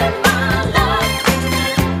best of my love.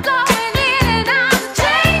 Going in and out of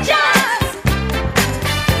changes,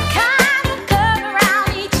 kind of come around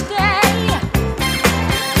each day.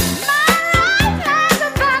 My life has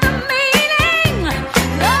a better meaning.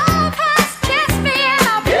 Love has kissed me in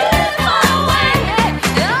a beautiful way.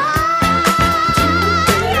 Oh,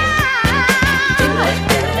 yeah.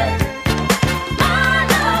 My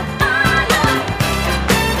love, my love.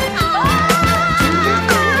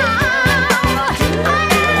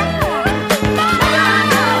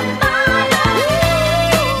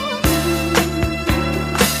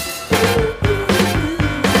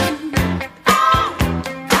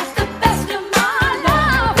 That's the best of my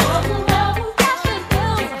love. Yes, it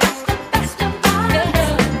is. That's the best of my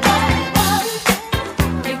love.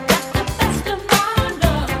 You got the best of my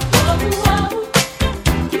love.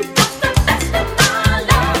 You got the best of my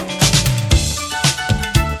love.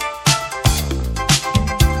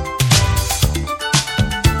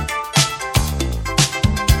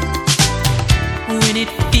 When it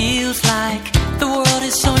feels like the world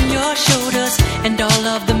is on your shoulders and all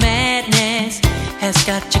of the madness has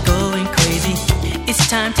got you going crazy, it's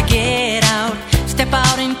time to get out, step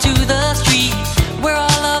out into the street where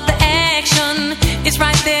all of the action is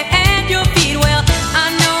right there at your feet. Well, I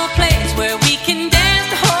know a place where we can dance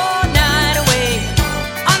the whole night away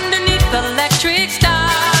underneath the electric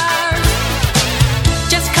stars.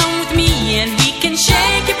 Just come with me and we can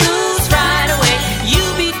shake your blues right away.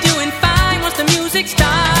 You'll be doing fine once the music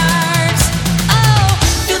starts. Oh,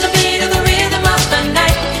 feel the beat of the rhythm of the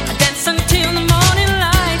night. Dance until the morning.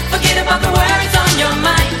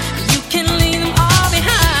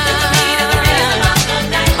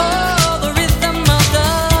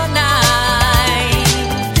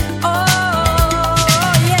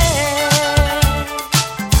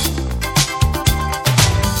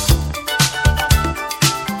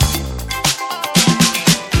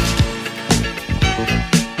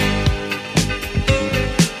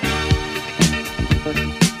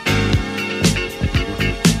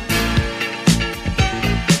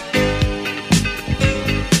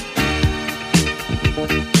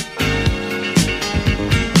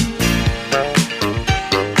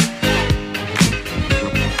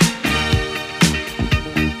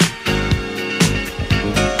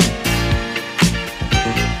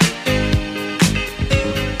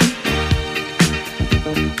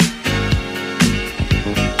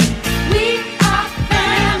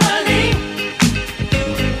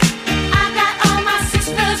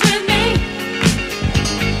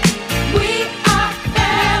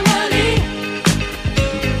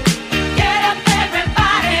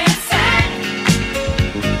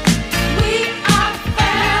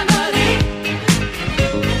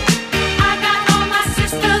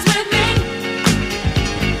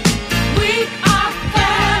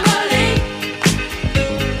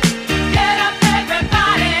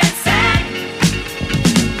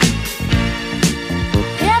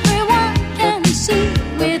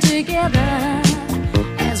 we're together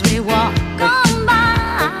as we walk on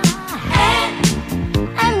by,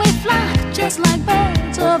 and we fly just like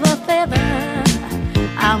birds of a feather.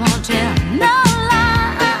 I won't tell no lie.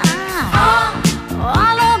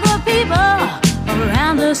 All of the people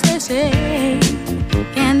around us, they say,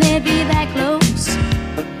 can they be that close?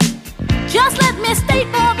 Just let me state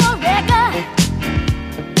for the record,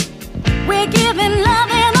 we're giving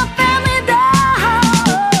love in a family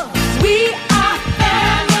dose. We are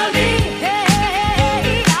family.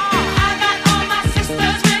 Hey, I got all my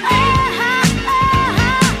sisters with me.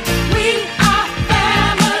 We are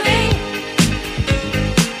family.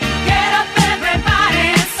 Get up, everybody,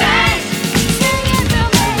 and sing. Sing it to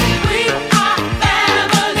me. We are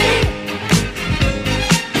family.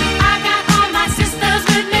 I got all my sisters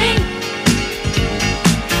with me.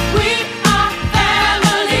 We are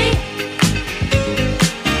family.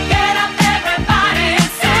 Get up, everybody,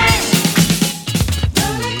 and sing.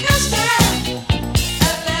 Roller coaster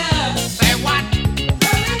of love. Say what?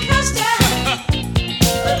 Roller coaster.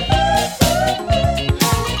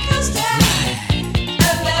 Roller coaster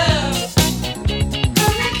of love.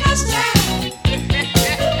 Roller coaster.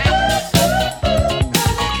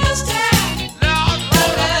 Roller coaster. Lord,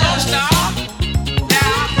 roller coaster. Yeah.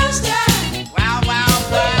 Roller coaster. Wow, wow,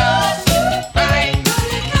 wow. Right.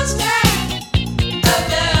 Roller coaster of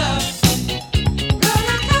love.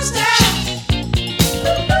 Roller coaster.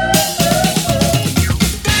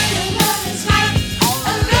 Your love is like a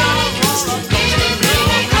roller coaster.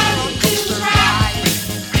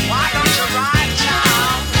 Why don't you ride,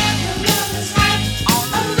 child? Your love is like a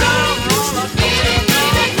roller coaster.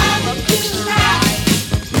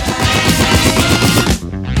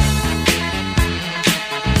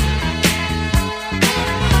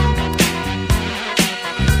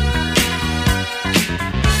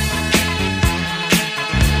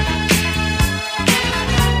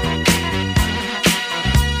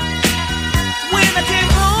 When I came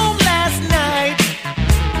home last night,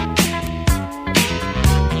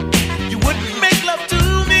 you wouldn't make love to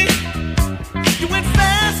me. You went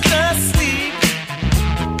fast asleep.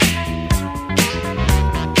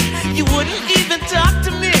 You wouldn't even talk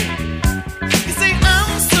to me. You say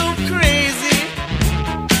I'm so crazy.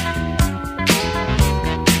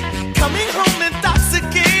 Coming home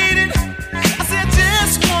intoxicated. I say I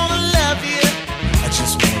just wanna love you. I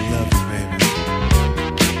just wanna love you, baby.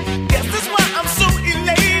 Guess that's why I'm so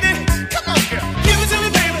elated. Come on, girl, give it to me,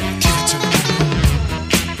 baby. Give it to me.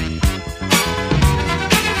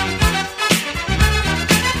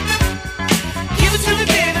 Give it to me,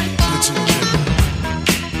 baby. Give it to me, baby.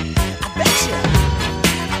 I bet you.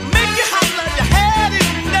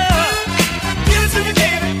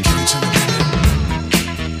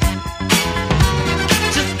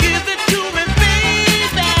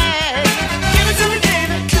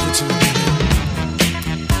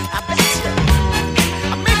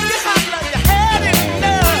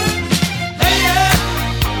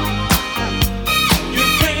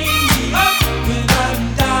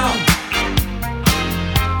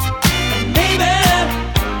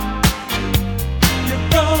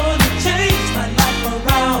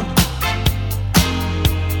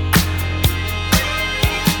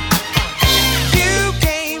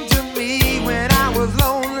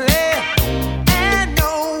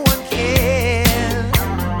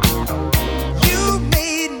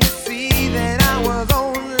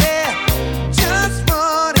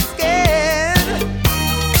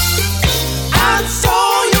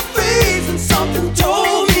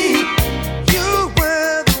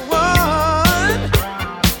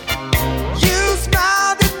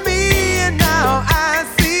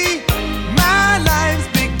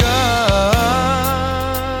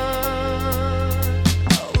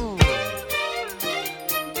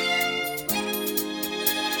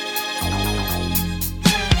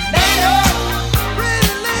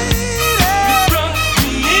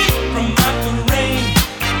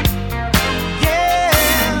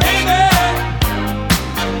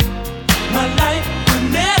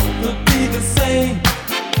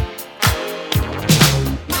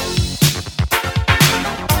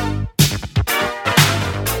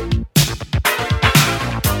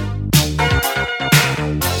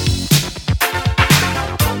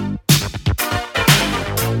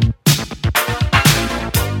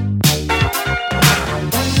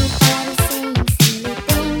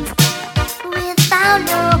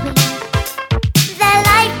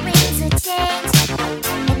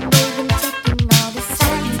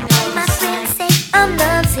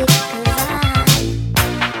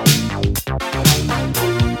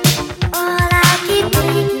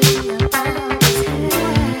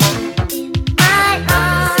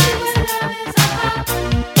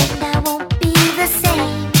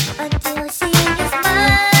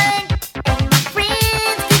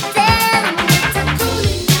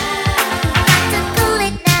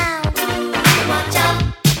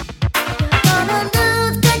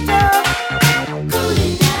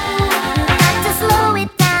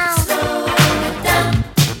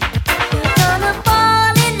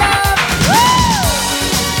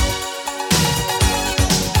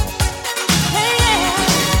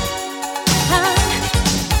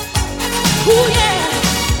 Ooh,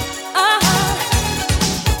 yeah. Uh-huh.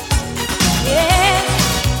 Yeah.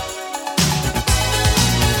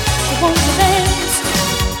 So won't you dance?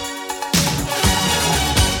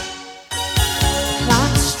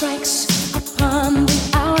 Clock strikes upon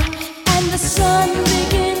the hour and the sun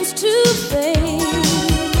begins to fade.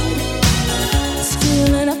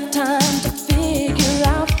 Still enough time to figure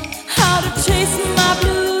out how to chase my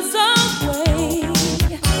blues away.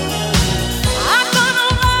 I'm gonna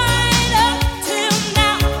ride up till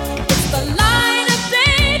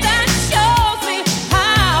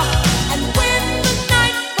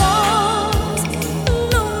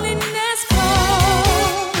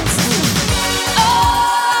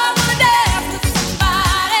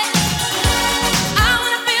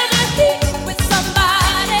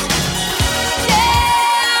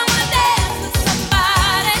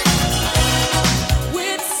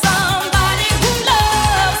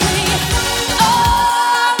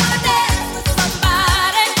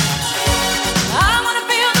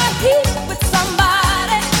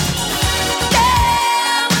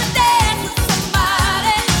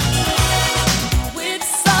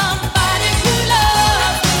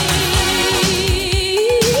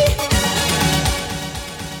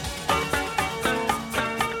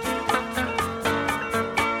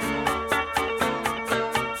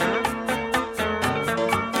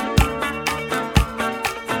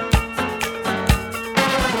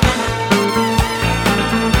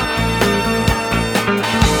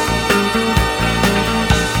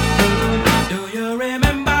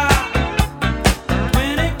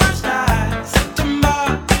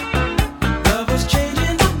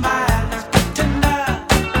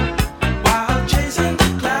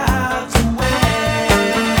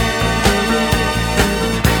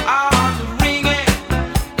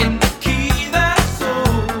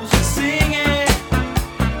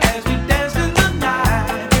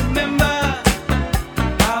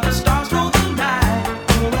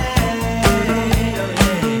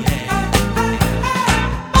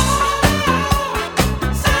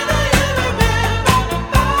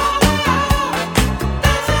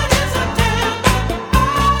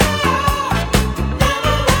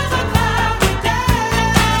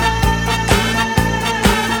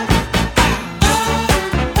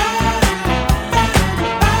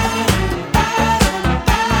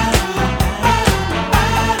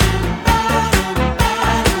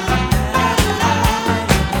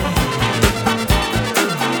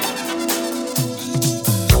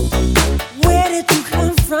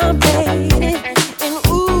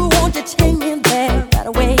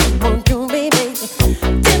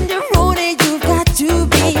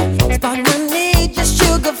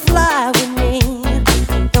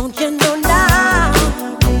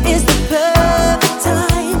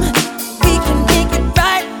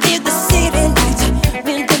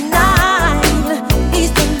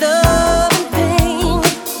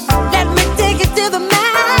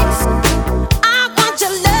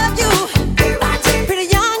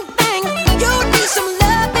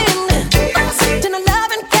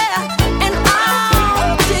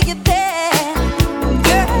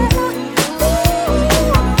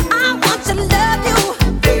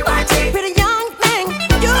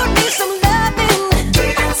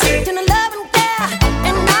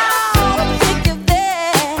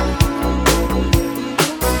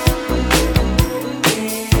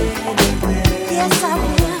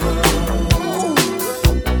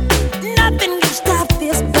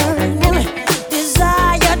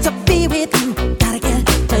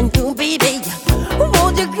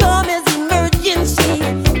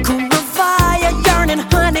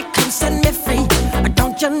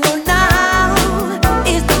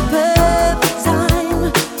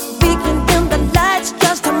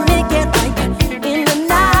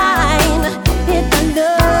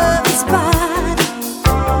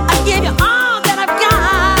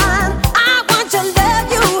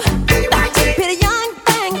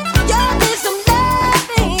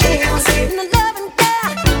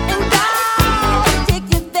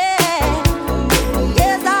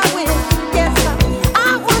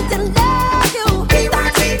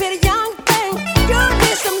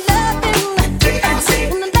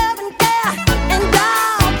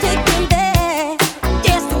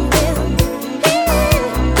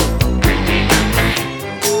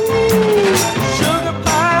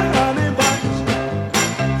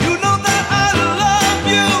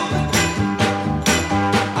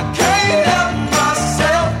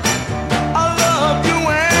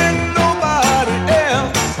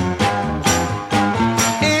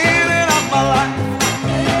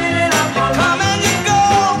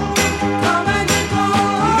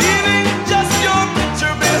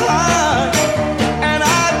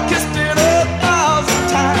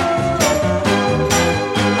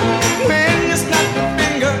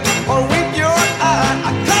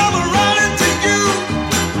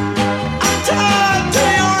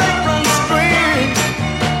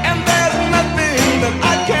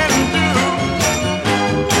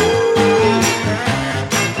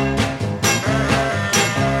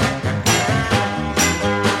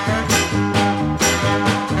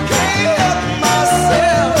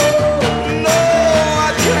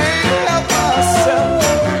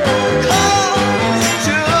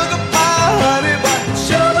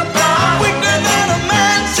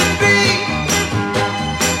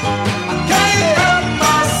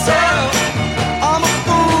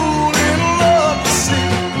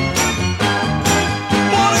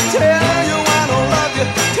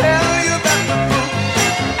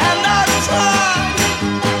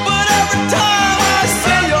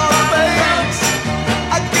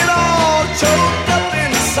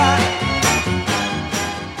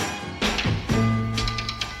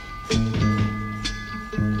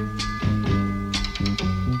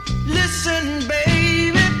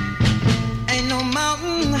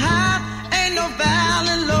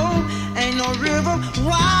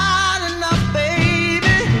wide enough,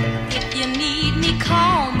 baby. If you need me,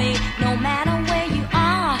 call me. No matter where you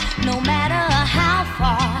are, no matter how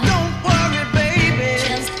far. Don't worry, baby.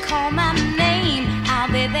 Just call my name. I'll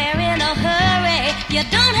be there in a hurry. You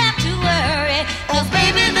don't have to worry. 'Cause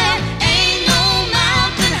baby, there ain't no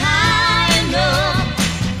mountain high enough.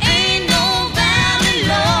 Ain't no valley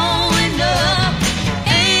low enough.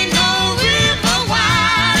 Ain't no river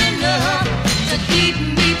wide enough to keep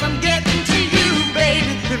me from getting to you,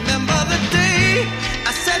 baby. Remember the day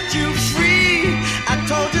I set you free? I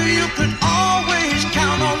told you you could always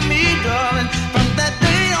count on me, darling. From that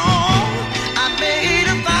day on, I made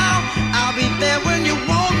a vow I'll be there when you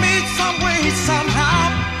want me, some way, somehow.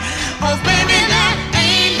 Oh, baby, There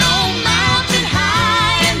ain't no mountain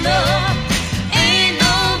high enough. Ain't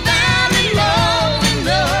no valley low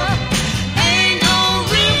enough. Ain't no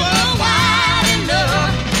river wide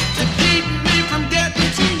enough to keep me from getting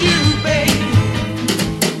to you, baby.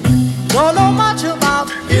 Don't know much about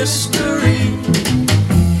history.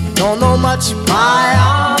 Don't know much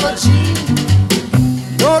biology.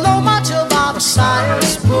 Don't know much about a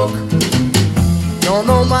science book. Don't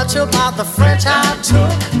know much about the French I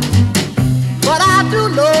took. But I do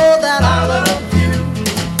know that I love you.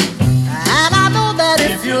 And I know that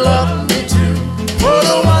if you love me too, what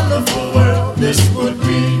a wonderful world this would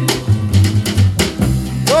be.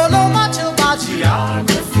 Don't know much about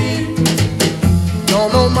geography.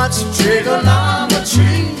 Don't know much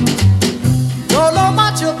trigonometry. Don't know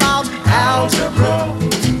much about algebra.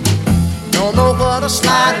 Don't know what a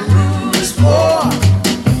sliding rule is for.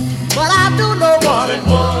 But I do know 1 and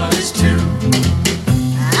 1 is 2.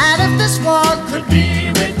 And if this one could be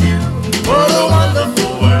with you, what a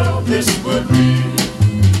wonderful world this would be.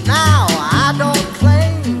 Now, I don't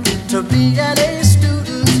claim to be an A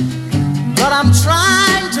student, but I'm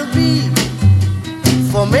trying to be.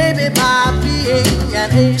 For maybe by being an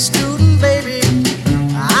A student, baby,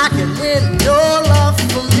 I can win your love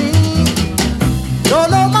for me. Don't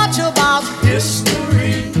know much about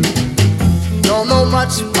history. Don't know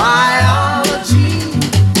much biology.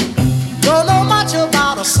 Don't know much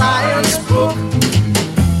about a science book.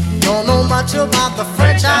 Don't know much about the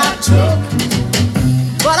French I took.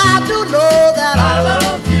 But I do know that I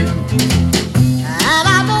love you. And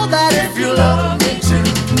I know that if you love me too,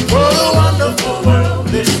 what a wonderful world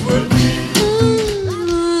this would be.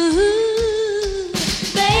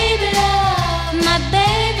 baby love, my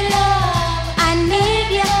baby love. I need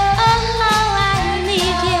you, oh, I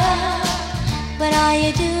need you. But all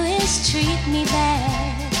you do is treat me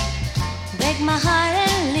bad, break my heart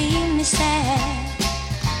and leave me sad.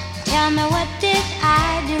 Tell me, what did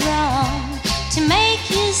I do wrong to make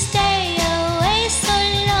you stay away so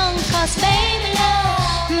long? 'Cause baby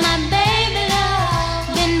love, my baby love,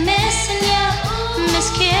 been missing you, miss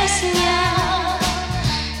kissing you.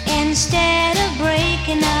 Instead of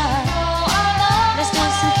breaking up, let's do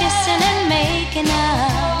some kissing and making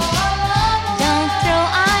up. Don't throw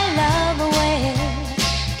our love away.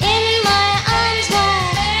 In my arms, why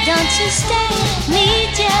don't you stay?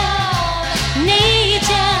 Need you, need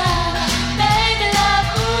you. Baby love,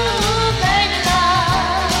 ooh, baby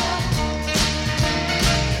love.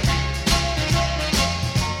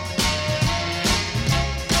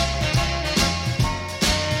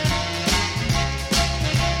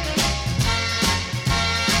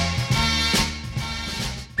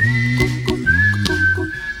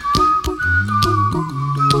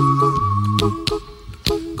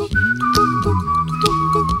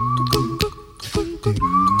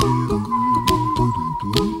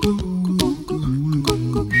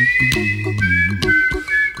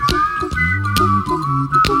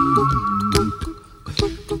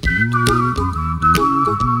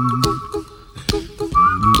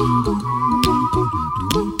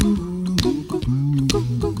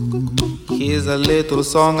 Here's a little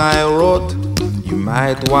song I wrote. You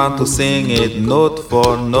might want to sing it note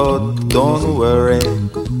for note. Don't worry,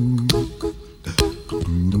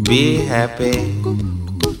 be happy.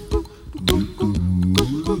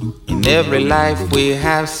 In every life we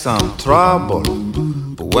have some trouble,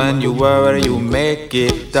 but when you worry you make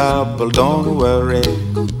it double. Don't worry,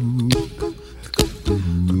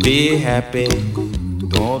 be happy.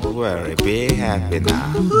 Don't worry, be happy now.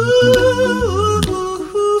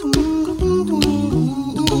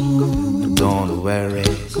 Don't worry,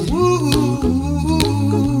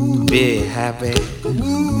 be happy.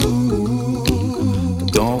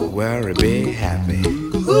 Don't worry, be happy.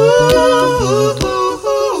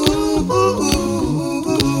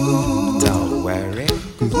 Don't worry,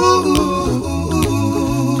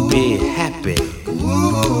 be happy.